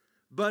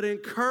 but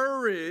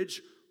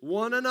encourage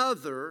one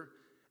another,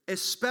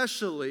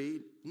 especially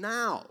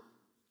now.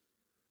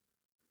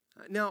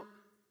 Now,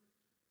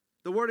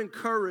 the word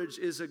encourage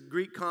is a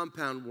Greek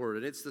compound word,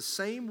 and it's the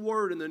same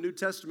word in the New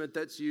Testament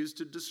that's used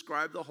to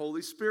describe the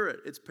Holy Spirit.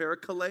 It's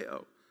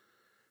parakaleo.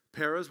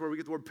 Para is where we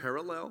get the word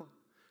parallel.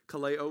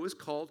 Kaleo is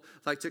called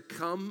like to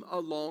come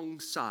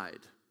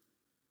alongside.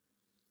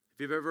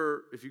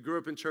 If you grew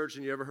up in church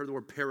and you ever heard the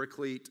word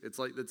paraclete, it's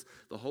like that's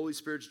the Holy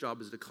Spirit's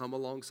job is to come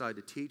alongside,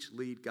 to teach,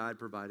 lead, guide,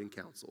 provide, and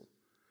counsel.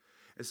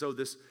 And so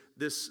this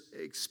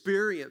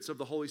experience of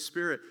the Holy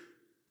Spirit,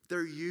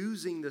 they're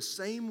using the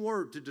same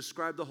word to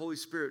describe the Holy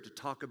Spirit to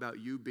talk about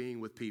you being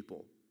with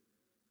people.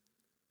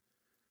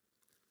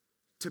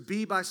 To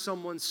be by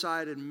someone's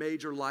side in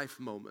major life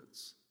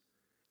moments,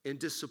 in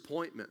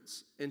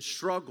disappointments, in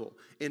struggle,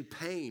 in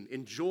pain,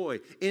 in joy,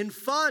 in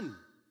fun,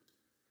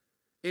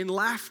 in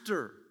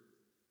laughter.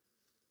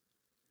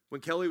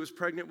 When Kelly was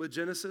pregnant with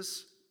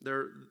Genesis,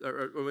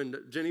 when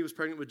Jenny was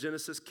pregnant with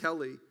Genesis,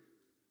 Kelly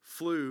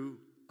flew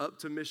up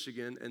to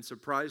Michigan and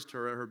surprised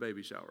her at her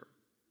baby shower.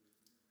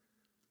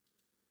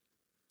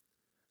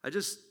 I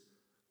just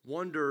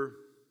wonder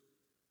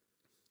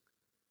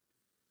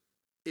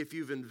if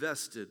you've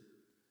invested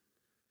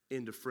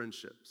into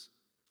friendships.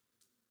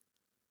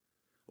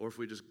 Or if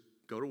we just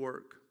go to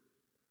work,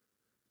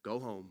 go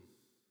home,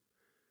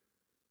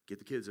 get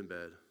the kids in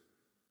bed,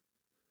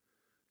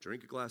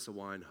 drink a glass of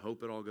wine,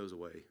 hope it all goes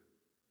away,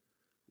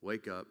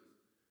 wake up,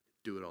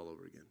 do it all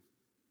over again.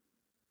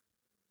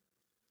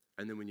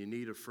 And then when you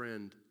need a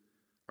friend,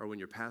 or when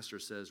your pastor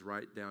says,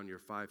 write down your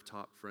 5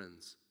 top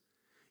friends,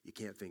 you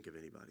can't think of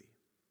anybody.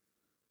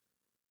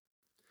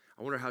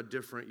 I wonder how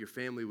different your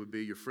family would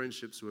be, your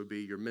friendships would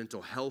be, your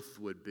mental health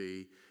would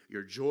be,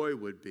 your joy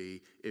would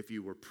be if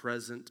you were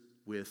present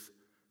with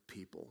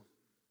people.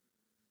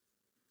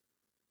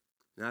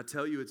 And I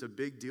tell you, it's a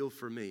big deal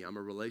for me. I'm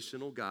a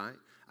relational guy.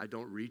 I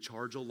don't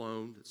recharge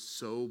alone. It's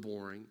so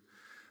boring.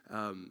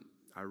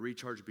 I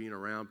recharge being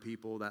around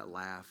people that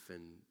laugh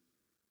and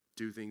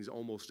do things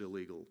almost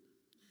illegal.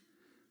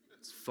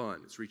 It's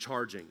fun. It's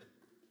recharging.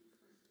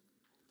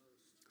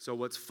 So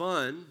what's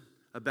fun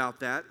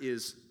about that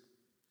is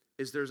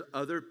there's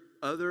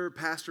other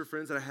pastor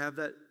friends that I have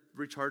that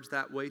recharge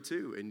that way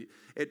too. And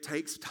it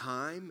takes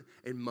time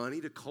and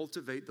money to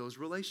cultivate those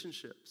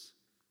relationships.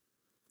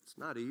 It's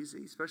not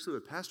easy, especially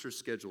with pastor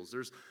schedules.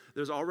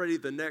 There's already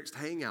the next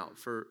hangout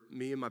for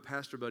me and my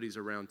pastor buddies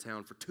around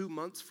town for 2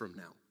 months from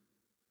now.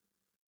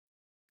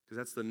 Because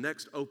that's the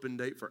next open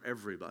date for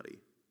everybody.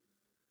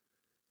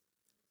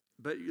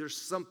 But there's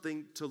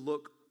something to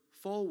look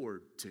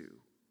forward to.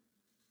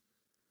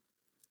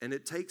 And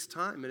it takes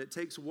time and it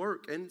takes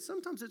work. And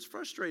sometimes it's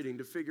frustrating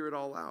to figure it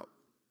all out.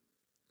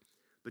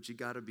 But you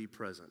got to be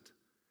present.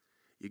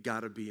 You got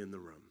to be in the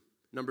room.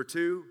 Number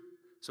 2,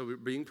 so we're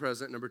being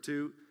present. Number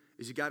 2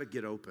 is you got to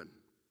get open.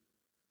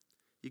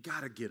 You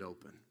got to get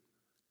open.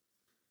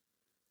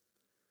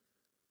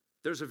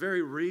 There's a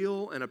very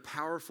real and a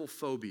powerful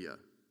phobia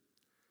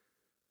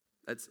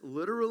that's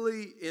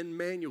literally in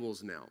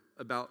manuals now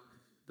about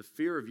the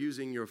fear of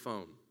using your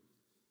phone.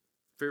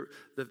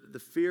 The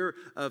fear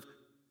of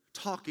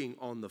talking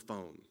on the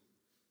phone.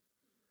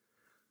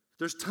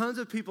 There's tons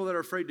of people that are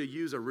afraid to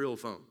use a real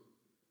phone.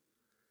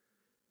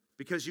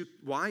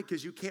 Why?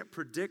 Because you can't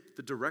predict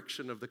the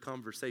direction of the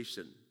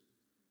conversation.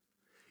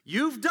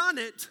 You've done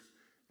it,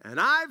 and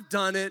I've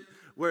done it,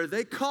 where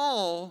they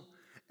call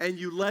and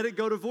you let it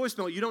go to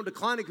voicemail. You don't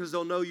decline it because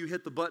they'll know you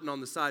hit the button on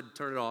the side to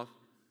turn it off.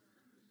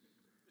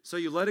 So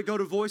you let it go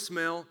to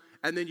voicemail,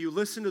 and then you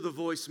listen to the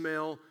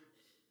voicemail.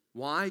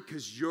 Why?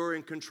 Because you're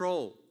in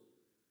control.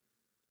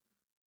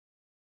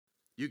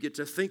 You get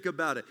to think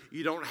about it.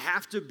 You don't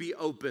have to be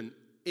open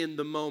in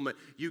the moment.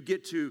 You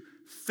get to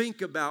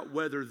think about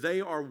whether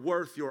they are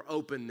worth your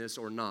openness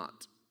or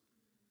not.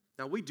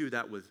 Now, we do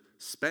that with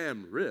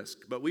spam risk,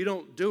 but we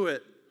don't do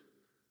it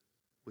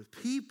with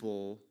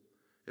people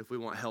if we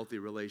want healthy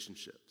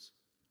relationships.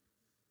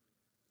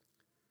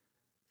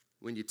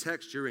 When you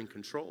text, you're in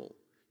control.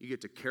 You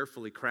get to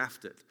carefully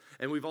craft it.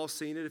 And we've all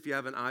seen it if you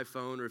have an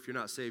iPhone or if you're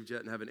not saved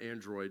yet and have an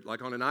Android.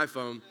 Like on an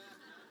iPhone,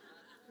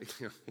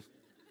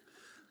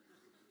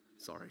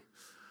 sorry.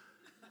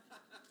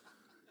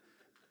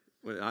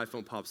 When an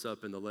iPhone pops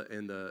up and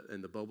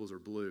the bubbles are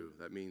blue,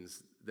 that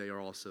means they are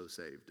also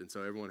saved. And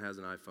so everyone has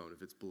an iPhone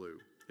if it's blue.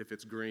 If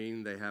it's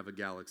green, they have a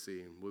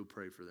Galaxy, and we'll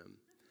pray for them.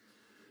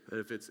 But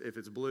if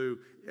it's blue,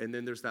 and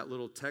then there's that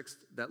little text,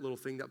 that little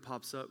thing that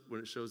pops up when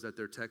it shows that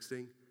they're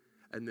texting,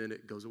 and then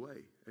it goes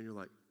away, and you're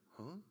like,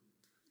 huh?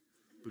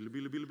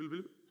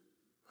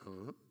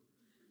 Huh?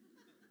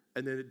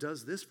 And then it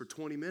does this for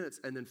 20 minutes,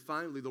 and then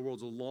finally the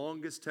world's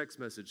longest text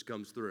message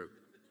comes through.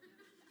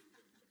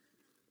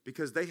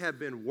 Because they have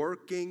been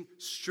working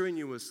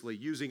strenuously,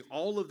 using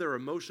all of their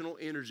emotional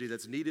energy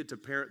that's needed to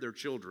parent their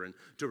children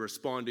to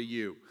respond to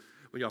you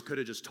when y'all could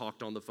have just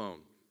talked on the phone.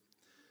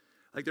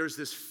 Like there's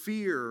this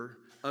fear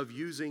of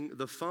using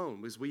the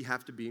phone because we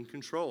have to be in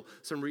control.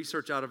 Some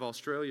research out of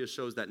Australia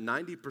shows that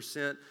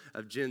 90%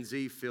 of Gen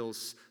Z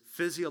feels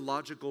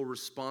physiological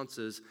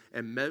responses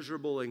and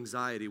measurable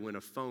anxiety when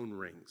a phone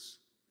rings.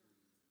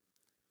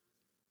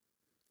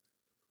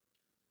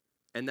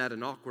 And that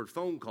an awkward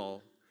phone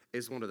call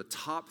is one of the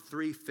top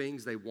 3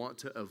 things they want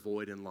to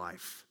avoid in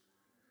life.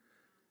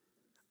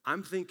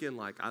 I'm thinking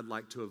like I'd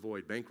like to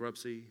avoid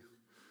bankruptcy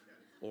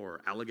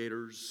or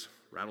alligators,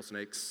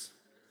 rattlesnakes,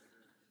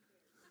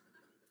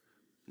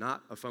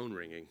 not a phone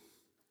ringing.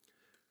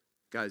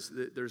 Guys,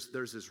 there's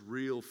this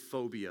real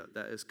phobia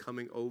that is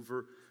coming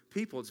over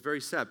people. It's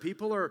very sad.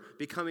 People are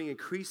becoming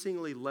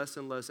increasingly less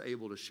and less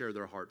able to share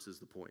their hearts is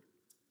the point,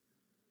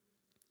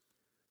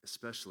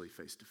 especially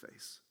face to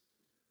face.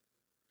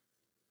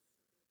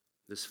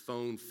 This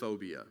phone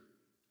phobia,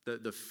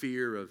 the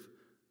fear of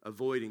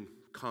avoiding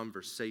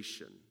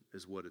conversation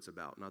is what it's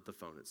about, not the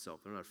phone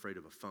itself. They're not afraid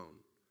of a phone.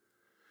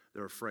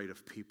 They're afraid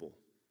of people.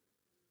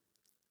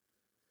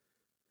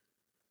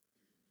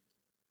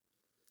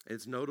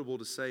 It's notable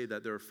to say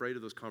that they're afraid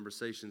of those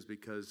conversations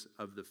because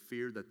of the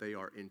fear that they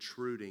are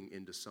intruding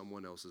into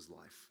someone else's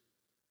life.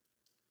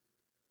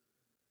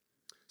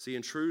 See,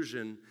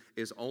 intrusion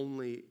is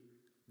only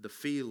the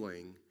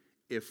feeling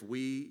if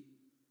we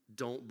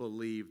don't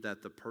believe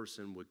that the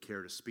person would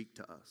care to speak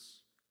to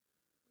us.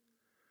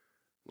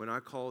 When I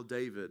call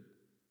David,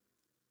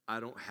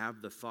 I don't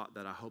have the thought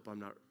that I hope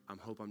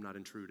I'm not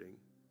intruding.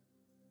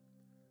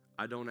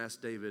 I don't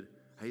ask David,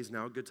 hey, is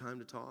now a good time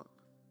to talk?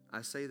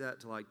 I say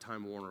that to like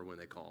Time Warner when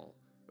they call,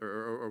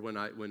 or when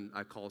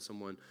I call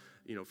someone,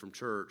 from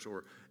church,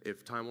 or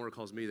if Time Warner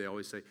calls me, they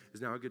always say,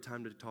 is now a good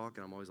time to talk?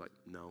 And I'm always like,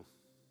 no,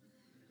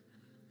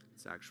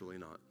 it's actually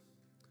not.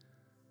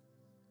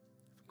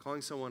 If I'm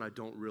calling someone I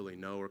don't really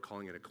know or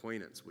calling an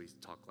acquaintance, we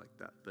talk like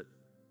that. But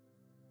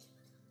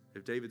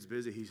if David's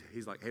busy,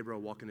 he's like, hey bro,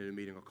 walking into a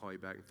meeting, I'll call you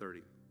back in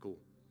 30. Cool.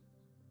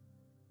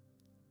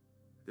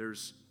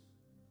 There's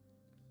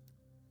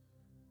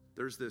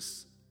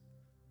this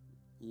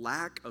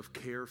lack of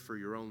care for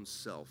your own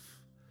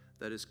self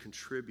that is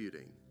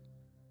contributing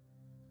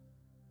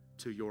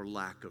to your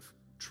lack of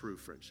true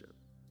friendship.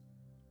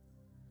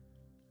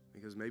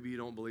 Because maybe you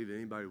don't believe that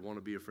anybody would want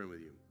to be a friend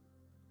with you.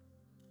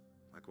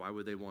 Like, why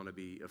would they want to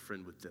be a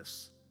friend with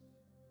this?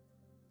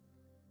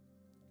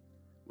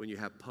 When you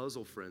have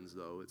puzzle friends,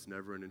 though, it's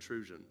never an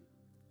intrusion.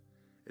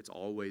 It's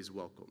always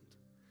welcomed.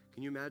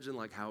 Can you imagine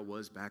like how it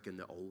was back in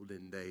the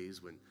olden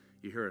days when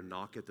you hear a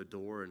knock at the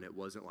door and it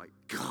wasn't like,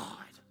 God.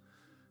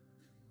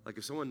 Like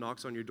if someone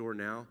knocks on your door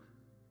now,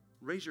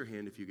 raise your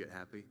hand if you get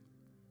happy.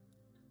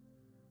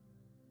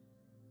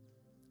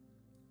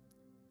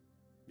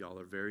 Y'all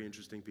are very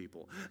interesting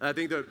people. I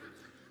think that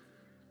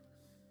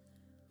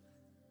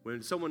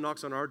when someone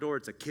knocks on our door,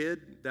 it's a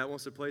kid that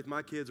wants to play with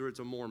my kids or it's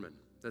a Mormon.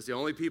 That's the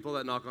only people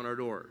that knock on our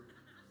door.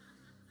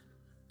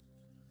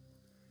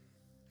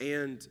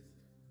 And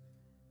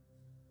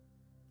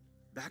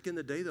back in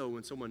the day, though,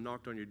 when someone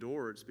knocked on your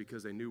door, it's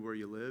because they knew where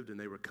you lived and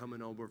they were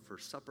coming over for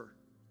supper.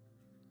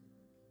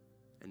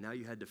 And now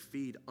you had to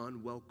feed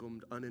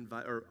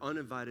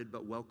uninvited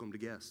but welcomed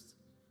guests.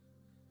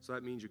 So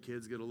that means your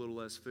kids get a little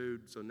less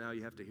food, so now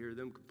you have to hear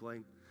them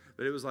complain.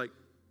 But it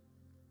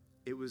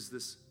was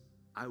this,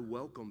 I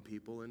welcome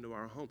people into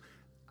our home.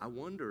 I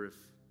wonder if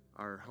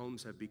our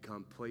homes have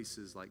become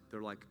places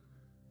they're like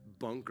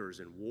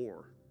bunkers in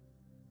war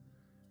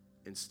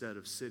instead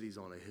of cities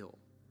on a hill.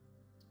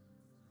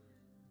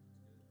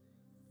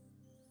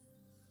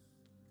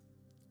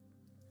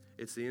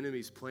 It's the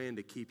enemy's plan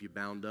to keep you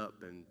bound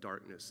up in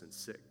darkness and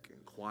sick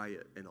and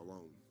quiet and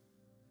alone.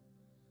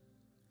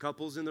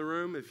 Couples in the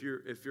room, if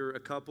you're a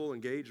couple,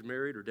 engaged,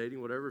 married, or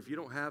dating, whatever, if you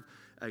don't have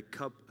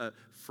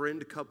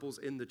friend couples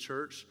in the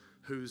church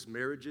whose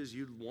marriages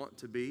you'd want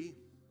to be,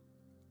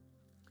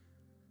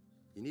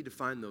 you need to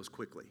find those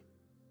quickly.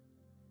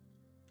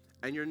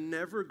 And you're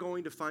never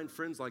going to find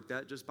friends like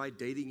that just by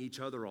dating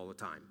each other all the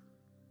time.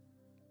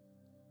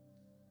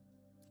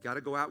 You got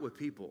to go out with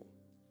people.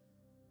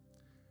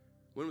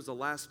 When was the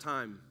last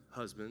time,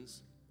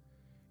 husbands,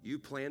 you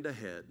planned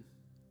ahead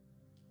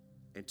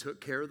and took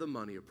care of the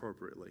money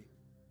appropriately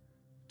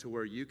to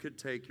where you could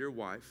take your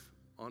wife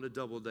on a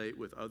double date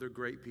with other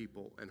great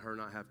people and her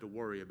not have to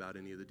worry about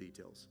any of the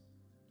details?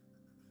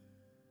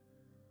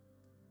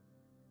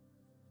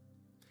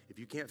 If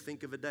you can't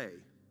think of a day,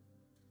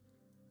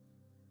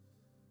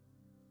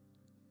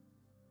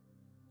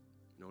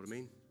 know what I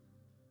mean?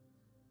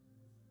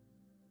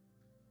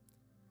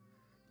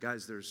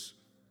 Guys, there's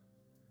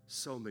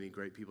so many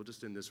great people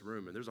just in this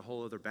room, and there's a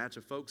whole other batch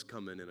of folks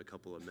coming in a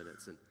couple of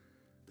minutes, and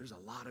there's a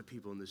lot of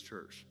people in this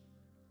church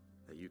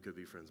that you could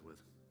be friends with.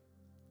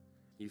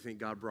 You think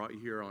God brought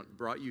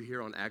you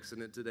here on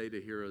accident today to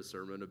hear a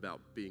sermon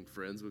about being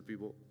friends with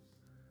people?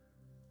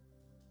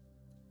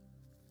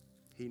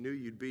 He knew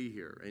you'd be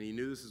here, and he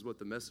knew this is what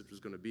the message was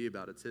going to be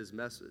about. It's his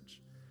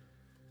message.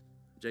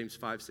 James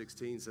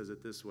 5:16 says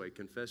it this way: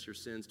 confess your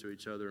sins to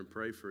each other and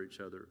pray for each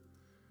other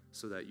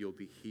so that you'll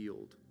be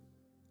healed.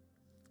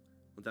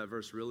 What that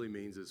verse really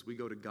means is we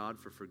go to God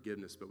for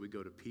forgiveness, but we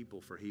go to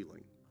people for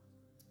healing.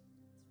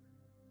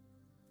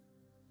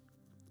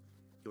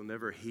 You'll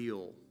never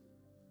heal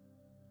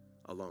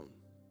alone.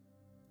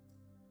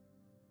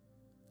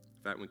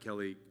 In fact, when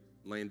Kelly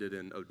landed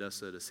in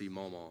Odessa to see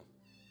Mama,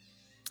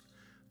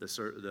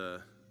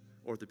 the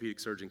orthopedic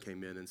surgeon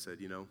came in and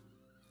said, you know,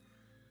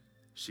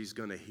 she's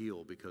going to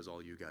heal because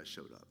all you guys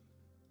showed up.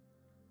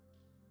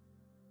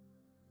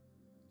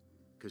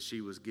 Because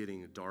she was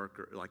getting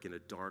darker, like in a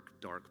dark,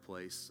 dark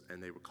place,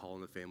 and they were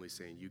calling the family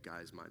saying, you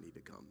guys might need to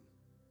come.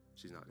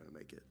 She's not going to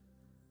make it.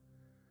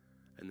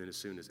 And then as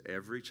soon as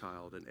every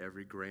child and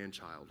every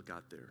grandchild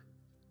got there,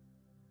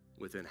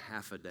 within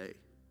half a day,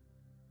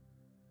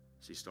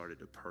 she started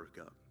to perk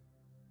up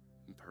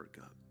and perk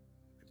up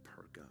and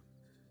perk up.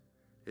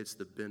 It's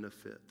the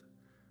benefit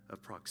of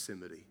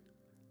proximity.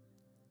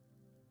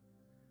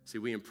 See,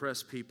 we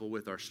impress people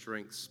with our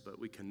strengths, but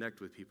we connect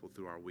with people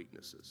through our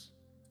weaknesses.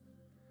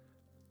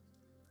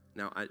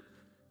 Now,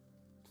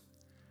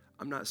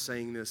 I'm not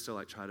saying this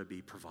to try to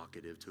be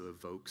provocative, to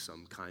evoke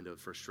some kind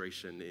of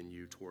frustration in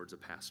you towards a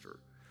pastor.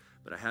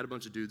 But I had a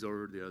bunch of dudes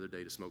over the other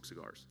day to smoke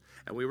cigars.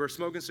 And we were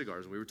smoking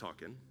cigars, and we were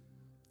talking.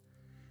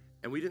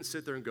 And we didn't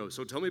sit there and go,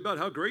 so tell me about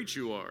how great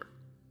you are.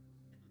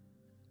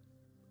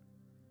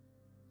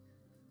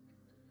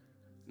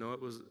 No,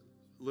 it was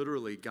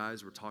literally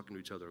guys were talking to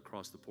each other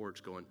across the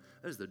porch going,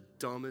 that is the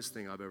dumbest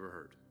thing I've ever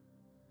heard,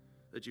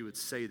 that you would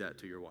say that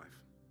to your wife.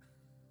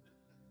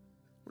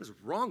 What is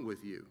wrong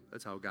with you?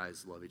 That's how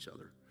guys love each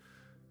other.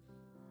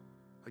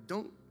 Like,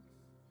 don't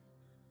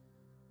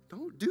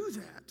do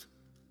that.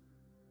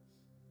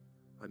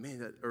 Like, man,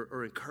 that,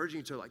 or encouraging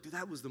each other, like, dude,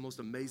 that was the most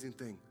amazing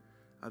thing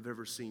I've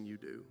ever seen you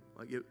do.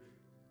 Like,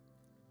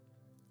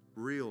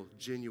 real,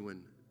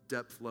 genuine,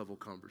 depth-level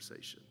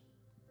conversation.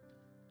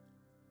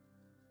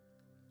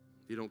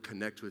 You don't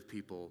connect with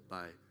people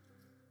by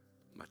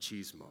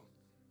machismo.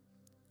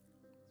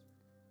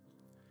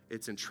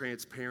 It's in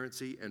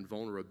transparency and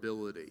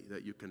vulnerability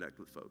that you connect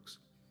with folks.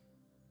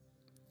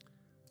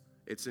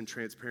 It's in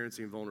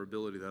transparency and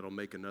vulnerability that'll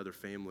make another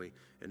family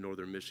in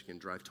northern Michigan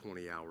drive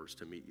 20 hours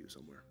to meet you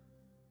somewhere.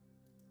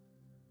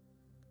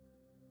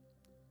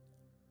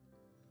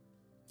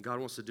 God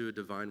wants to do a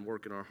divine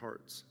work in our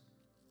hearts.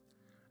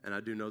 And I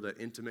do know that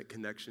intimate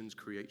connections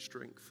create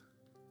strength.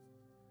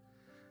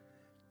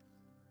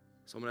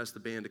 So I'm going to ask the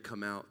band to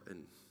come out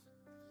and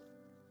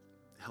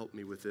help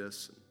me with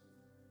this.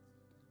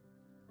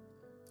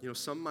 You know,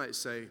 some might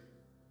say,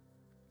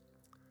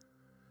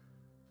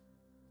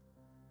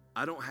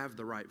 I don't have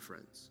the right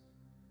friends.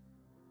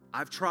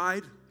 I've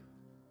tried.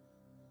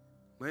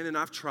 Landon,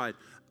 I've tried.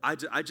 I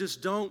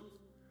just don't.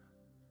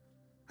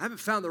 I haven't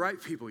found the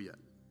right people yet.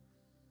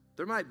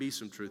 There might be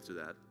some truth to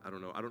that. I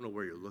don't know. I don't know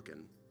where you're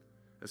looking.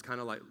 It's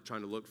kind of like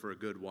trying to look for a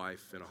good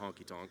wife in a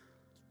honky-tonk.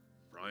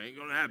 Probably ain't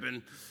going to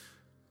happen.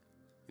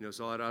 You know,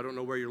 so I don't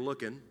know where you're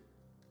looking.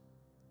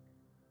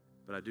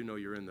 But I do know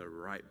you're in the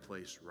right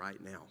place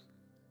right now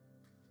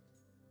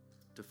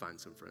to find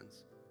some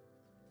friends.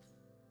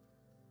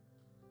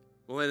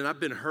 Well, and I've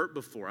been hurt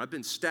before. I've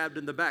been stabbed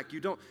in the back. You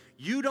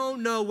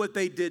don't know what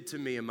they did to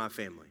me and my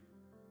family.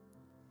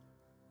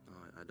 No,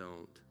 I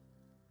don't.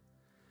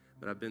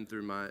 But I've been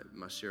through my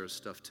share of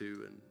stuff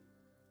too, and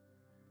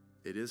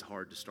it is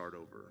hard to start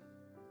over.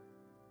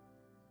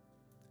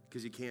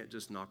 Because you can't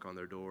just knock on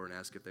their door and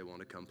ask if they want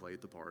to come play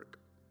at the park.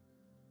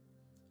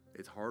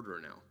 It's harder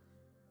now.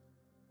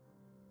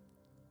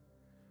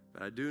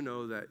 But I do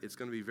know that it's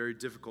going to be very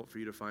difficult for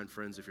you to find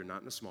friends if you're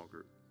not in a small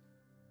group.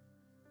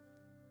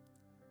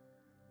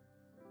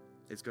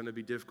 It's going to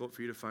be difficult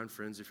for you to find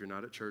friends if you're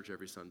not at church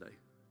every Sunday.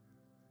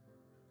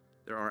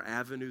 There are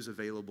avenues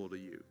available to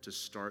you to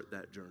start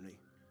that journey.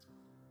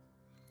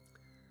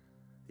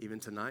 Even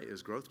tonight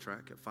is Growth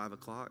Track at 5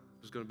 o'clock.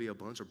 There's going to be a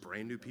bunch of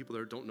brand new people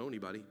there who don't know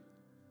anybody.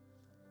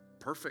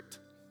 Perfect.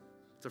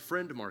 It's a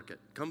friend market.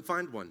 Come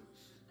find one.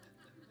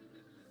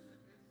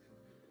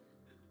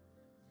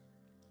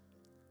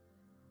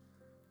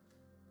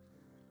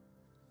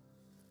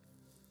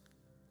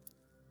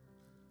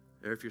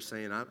 Or if you're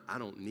saying, I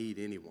don't need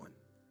anyone.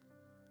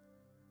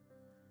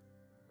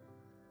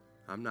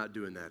 I'm not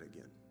doing that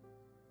again.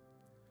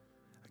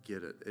 I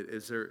get it.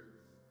 Is there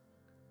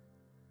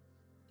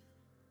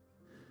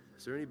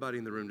anybody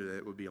in the room today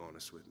that would be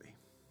honest with me?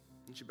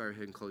 Why don't you bow your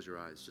head and close your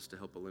eyes just to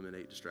help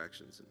eliminate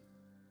distractions? And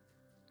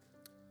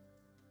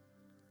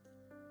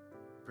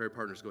prayer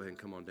partners, go ahead and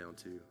come on down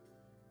too.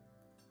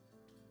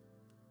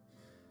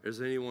 Is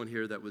there anyone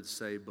here that would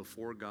say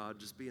before God,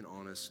 just being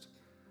honest,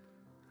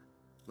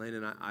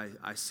 Landon,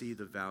 I see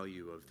the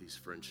value of these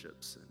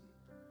friendships, and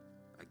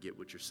I get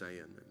what you're saying,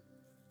 and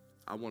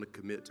I want to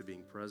commit to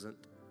being present.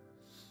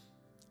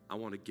 I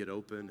want to get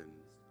open and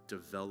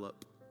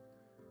develop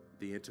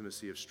the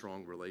intimacy of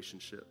strong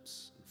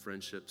relationships and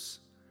friendships.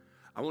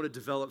 I want to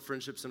develop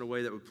friendships in a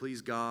way that would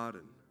please God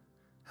and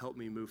help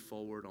me move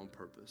forward on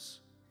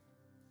purpose.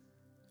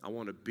 I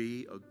want to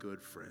be a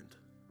good friend.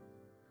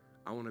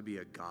 I want to be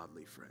a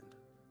godly friend.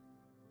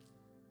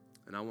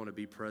 And I want to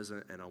be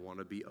present, and I want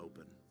to be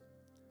open.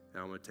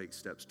 And I'm going to take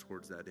steps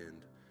towards that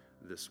end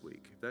this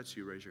week. If that's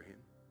you, raise your hand.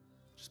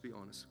 Just be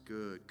honest.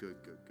 Good.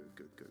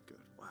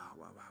 Wow.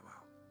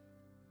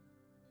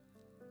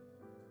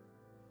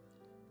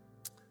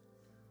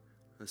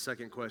 The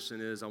second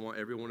question is, I want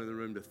everyone in the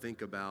room to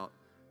think about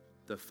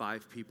the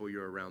 5 people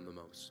you're around the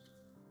most.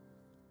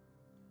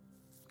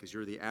 Because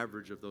you're the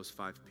average of those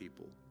 5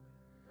 people.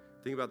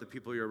 Think about the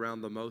people you're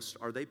around the most.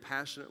 Are they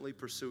passionately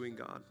pursuing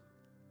God?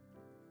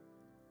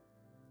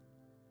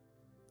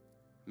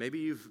 Maybe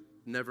you've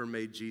never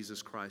made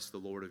Jesus Christ the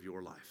Lord of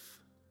your life.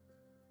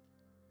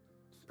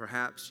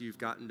 Perhaps you've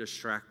gotten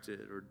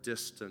distracted or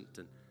distant,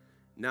 and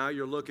now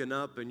you're looking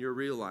up and you're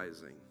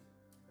realizing,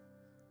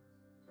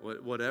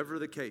 whatever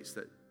the case,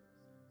 that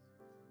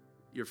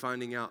you're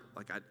finding out,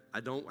 like, I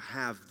don't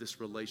have this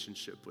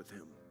relationship with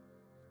him.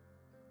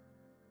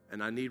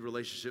 And I need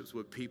relationships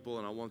with people,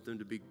 and I want them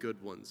to be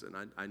good ones, and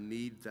I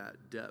need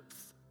that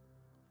depth.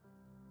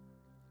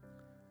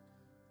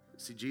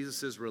 See,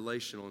 Jesus is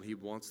relational, and he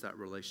wants that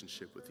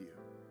relationship with you.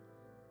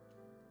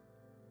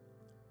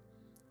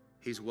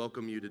 He's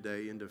welcomed you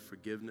today into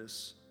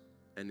forgiveness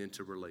and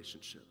into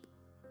relationship.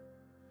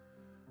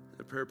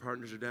 The prayer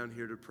partners are down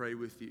here to pray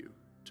with you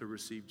to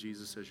receive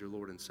Jesus as your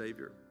Lord and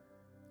Savior.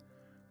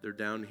 They're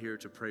down here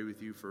to pray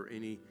with you for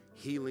any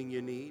healing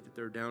you need.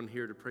 They're down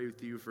here to pray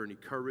with you for any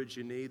courage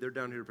you need. They're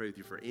down here to pray with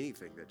you for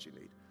anything that you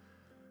need.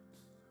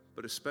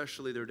 But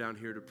especially they're down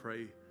here to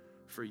pray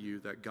for you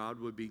that God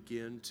would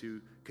begin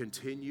to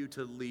continue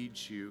to lead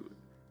you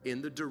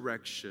in the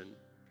direction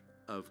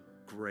of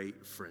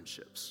great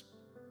friendships.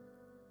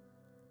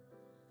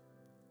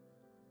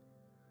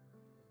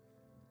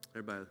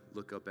 Everybody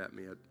look up at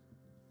me.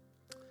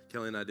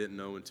 Kelly and I didn't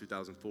know in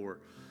 2004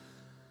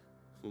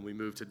 when we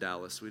moved to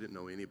Dallas, we didn't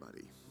know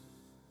anybody.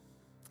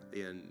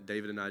 And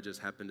David and I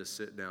just happened to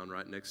sit down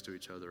right next to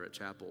each other at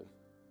chapel.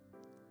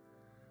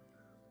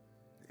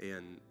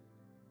 And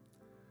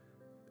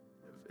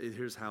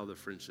here's how the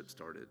friendship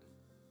started.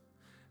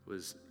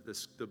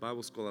 The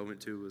Bible school I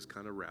went to was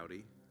kind of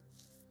rowdy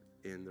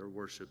in their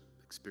worship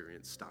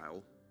experience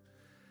style.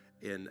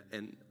 And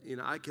you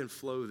know, I can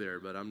flow there,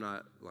 but I'm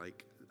not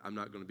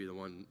going to be the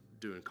one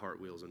doing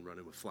cartwheels and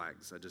running with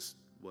flags. I just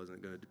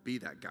wasn't going to be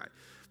that guy.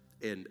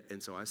 And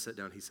so I sat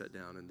down, he sat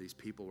down, and these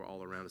people were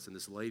all around us, and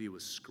this lady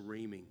was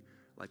screaming,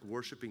 like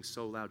worshiping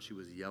so loud she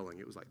was yelling.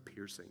 It was like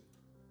piercing.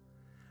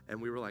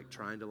 And we were like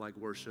trying to like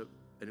worship,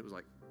 and it was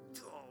like,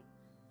 oh.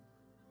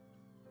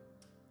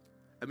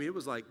 I mean, it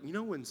was like, you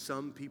know when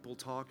some people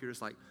talk, you're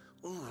just like,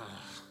 oh,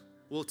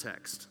 we'll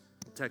text.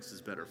 Text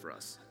is better for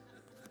us.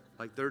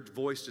 Like their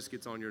voice just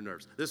gets on your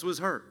nerves. This was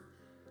her.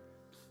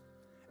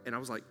 And I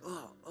was like,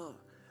 oh.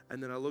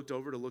 And then I looked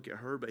over to look at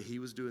her, but he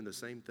was doing the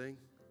same thing.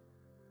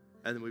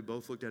 And then we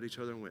both looked at each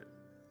other and went.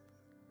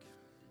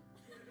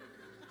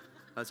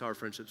 That's how our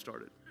friendship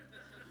started.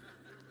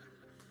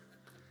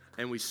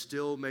 And we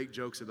still make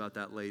jokes about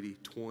that lady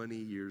 20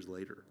 years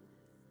later.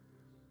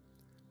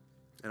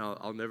 And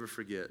I'll never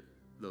forget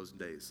those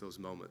days, those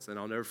moments. And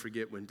I'll never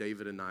forget when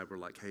David and I were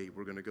like, hey,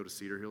 we're going to go to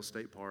Cedar Hill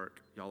State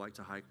Park. Y'all like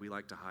to hike? We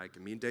like to hike.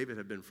 And me and David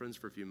had been friends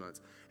for a few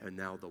months. And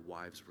now the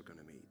wives were going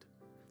to meet.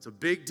 It's a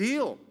big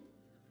deal.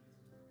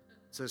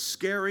 It's a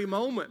scary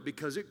moment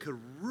because it could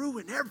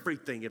ruin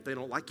everything if they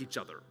don't like each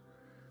other.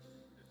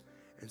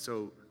 And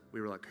so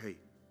we were like, hey,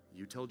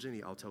 you tell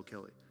Jenny, I'll tell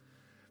Kelly.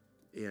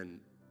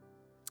 And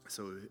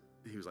so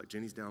he was like,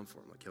 Jenny's down for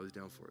it. I'm like, Kelly's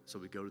down for it. So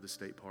we go to the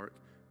state park,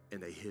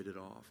 and they hit it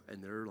off.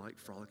 And they're like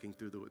frolicking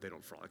through they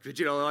don't frolic, but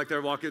you know, like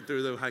they're walking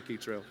through the hiking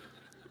trail.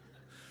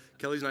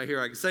 Kelly's not here,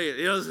 I can say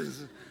it.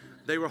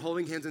 They were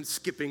holding hands and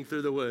skipping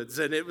through the woods,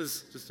 and it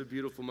was just a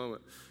beautiful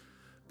moment.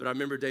 But I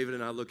remember David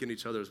and I looking at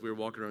each other as we were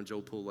walking around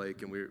Joe Pool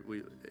Lake, and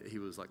he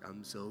was like,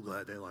 I'm so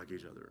glad they like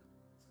each other.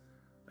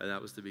 And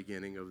that was the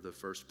beginning of the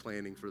first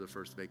planning for the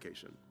first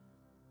vacation.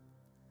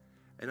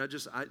 And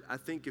I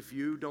think if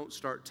you don't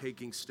start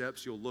taking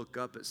steps, you'll look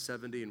up at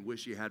 70 and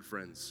wish you had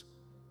friends.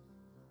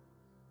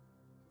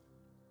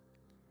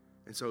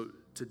 And so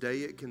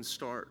today it can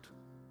start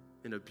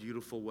in a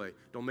beautiful way.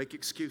 Don't make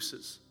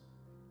excuses.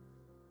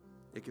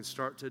 It can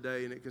start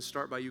today, and it can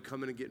start by you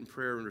coming and getting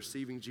prayer and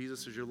receiving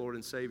Jesus as your Lord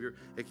and Savior.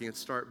 It can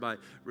start by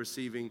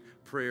receiving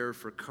prayer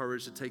for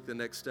courage to take the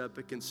next step.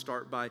 It can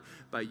start by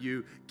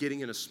you getting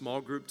in a small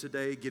group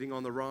today, getting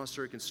on the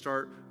roster. It can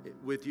start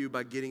with you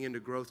by getting into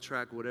Growth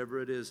Track, whatever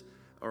it is,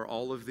 or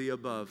all of the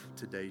above.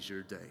 Today's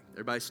your day.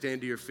 Everybody stand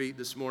to your feet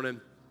this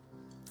morning.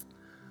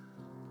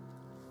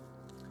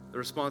 The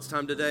response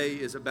time today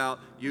is about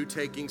you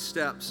taking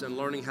steps and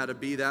learning how to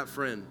be that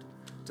friend,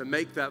 to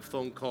make that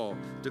phone call,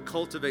 to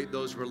cultivate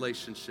those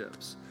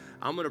relationships.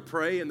 I'm going to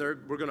pray, and we're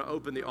going to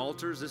open the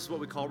altars. This is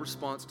what we call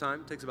response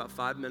time. It takes about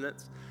 5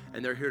 minutes,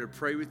 and they're here to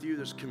pray with you.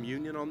 There's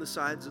communion on the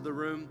sides of the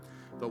room,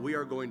 but we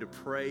are going to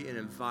pray and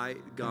invite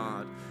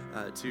God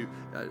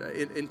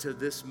into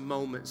this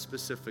moment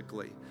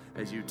specifically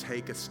as you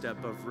take a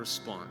step of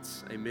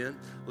response. Amen?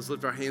 Let's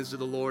lift our hands to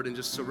the Lord and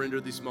just surrender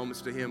these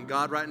moments to Him.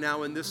 God, right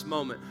now in this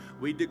moment,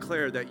 we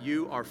declare that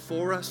you are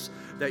for us,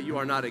 that you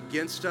are not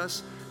against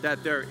us,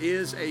 that there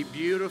is a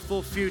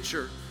beautiful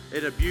future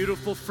and a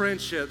beautiful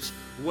friendships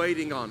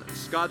waiting on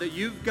us. God, that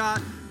you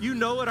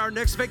know what our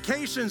next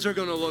vacations are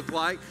going to look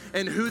like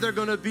and who they're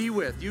going to be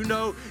with. You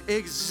know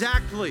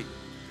exactly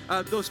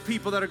those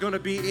people that are going to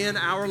be in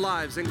our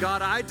lives. And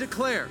God, I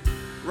declare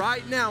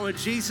right now in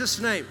Jesus'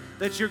 name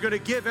that you're going to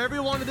give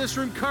everyone in this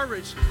room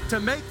courage to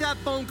make that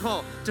phone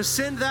call, to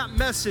send that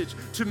message,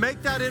 to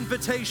make that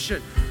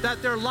invitation,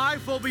 that their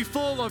life will be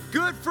full of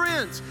good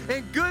friends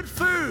and good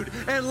food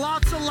and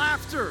lots of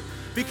laughter,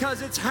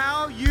 because it's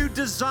how you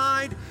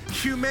designed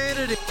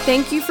humanity.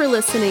 Thank you for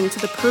listening to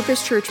the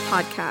Purpose Church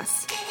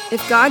podcast.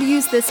 If God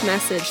used this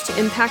message to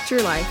impact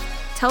your life,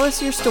 tell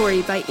us your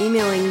story by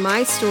emailing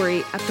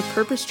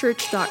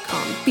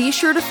mystory@thepurposechurch.com. Be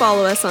sure to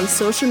follow us on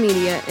social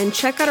media and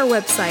check out our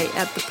website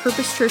at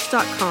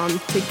thepurposechurch.com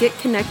to get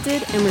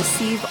connected and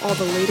receive all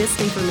the latest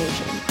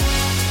information.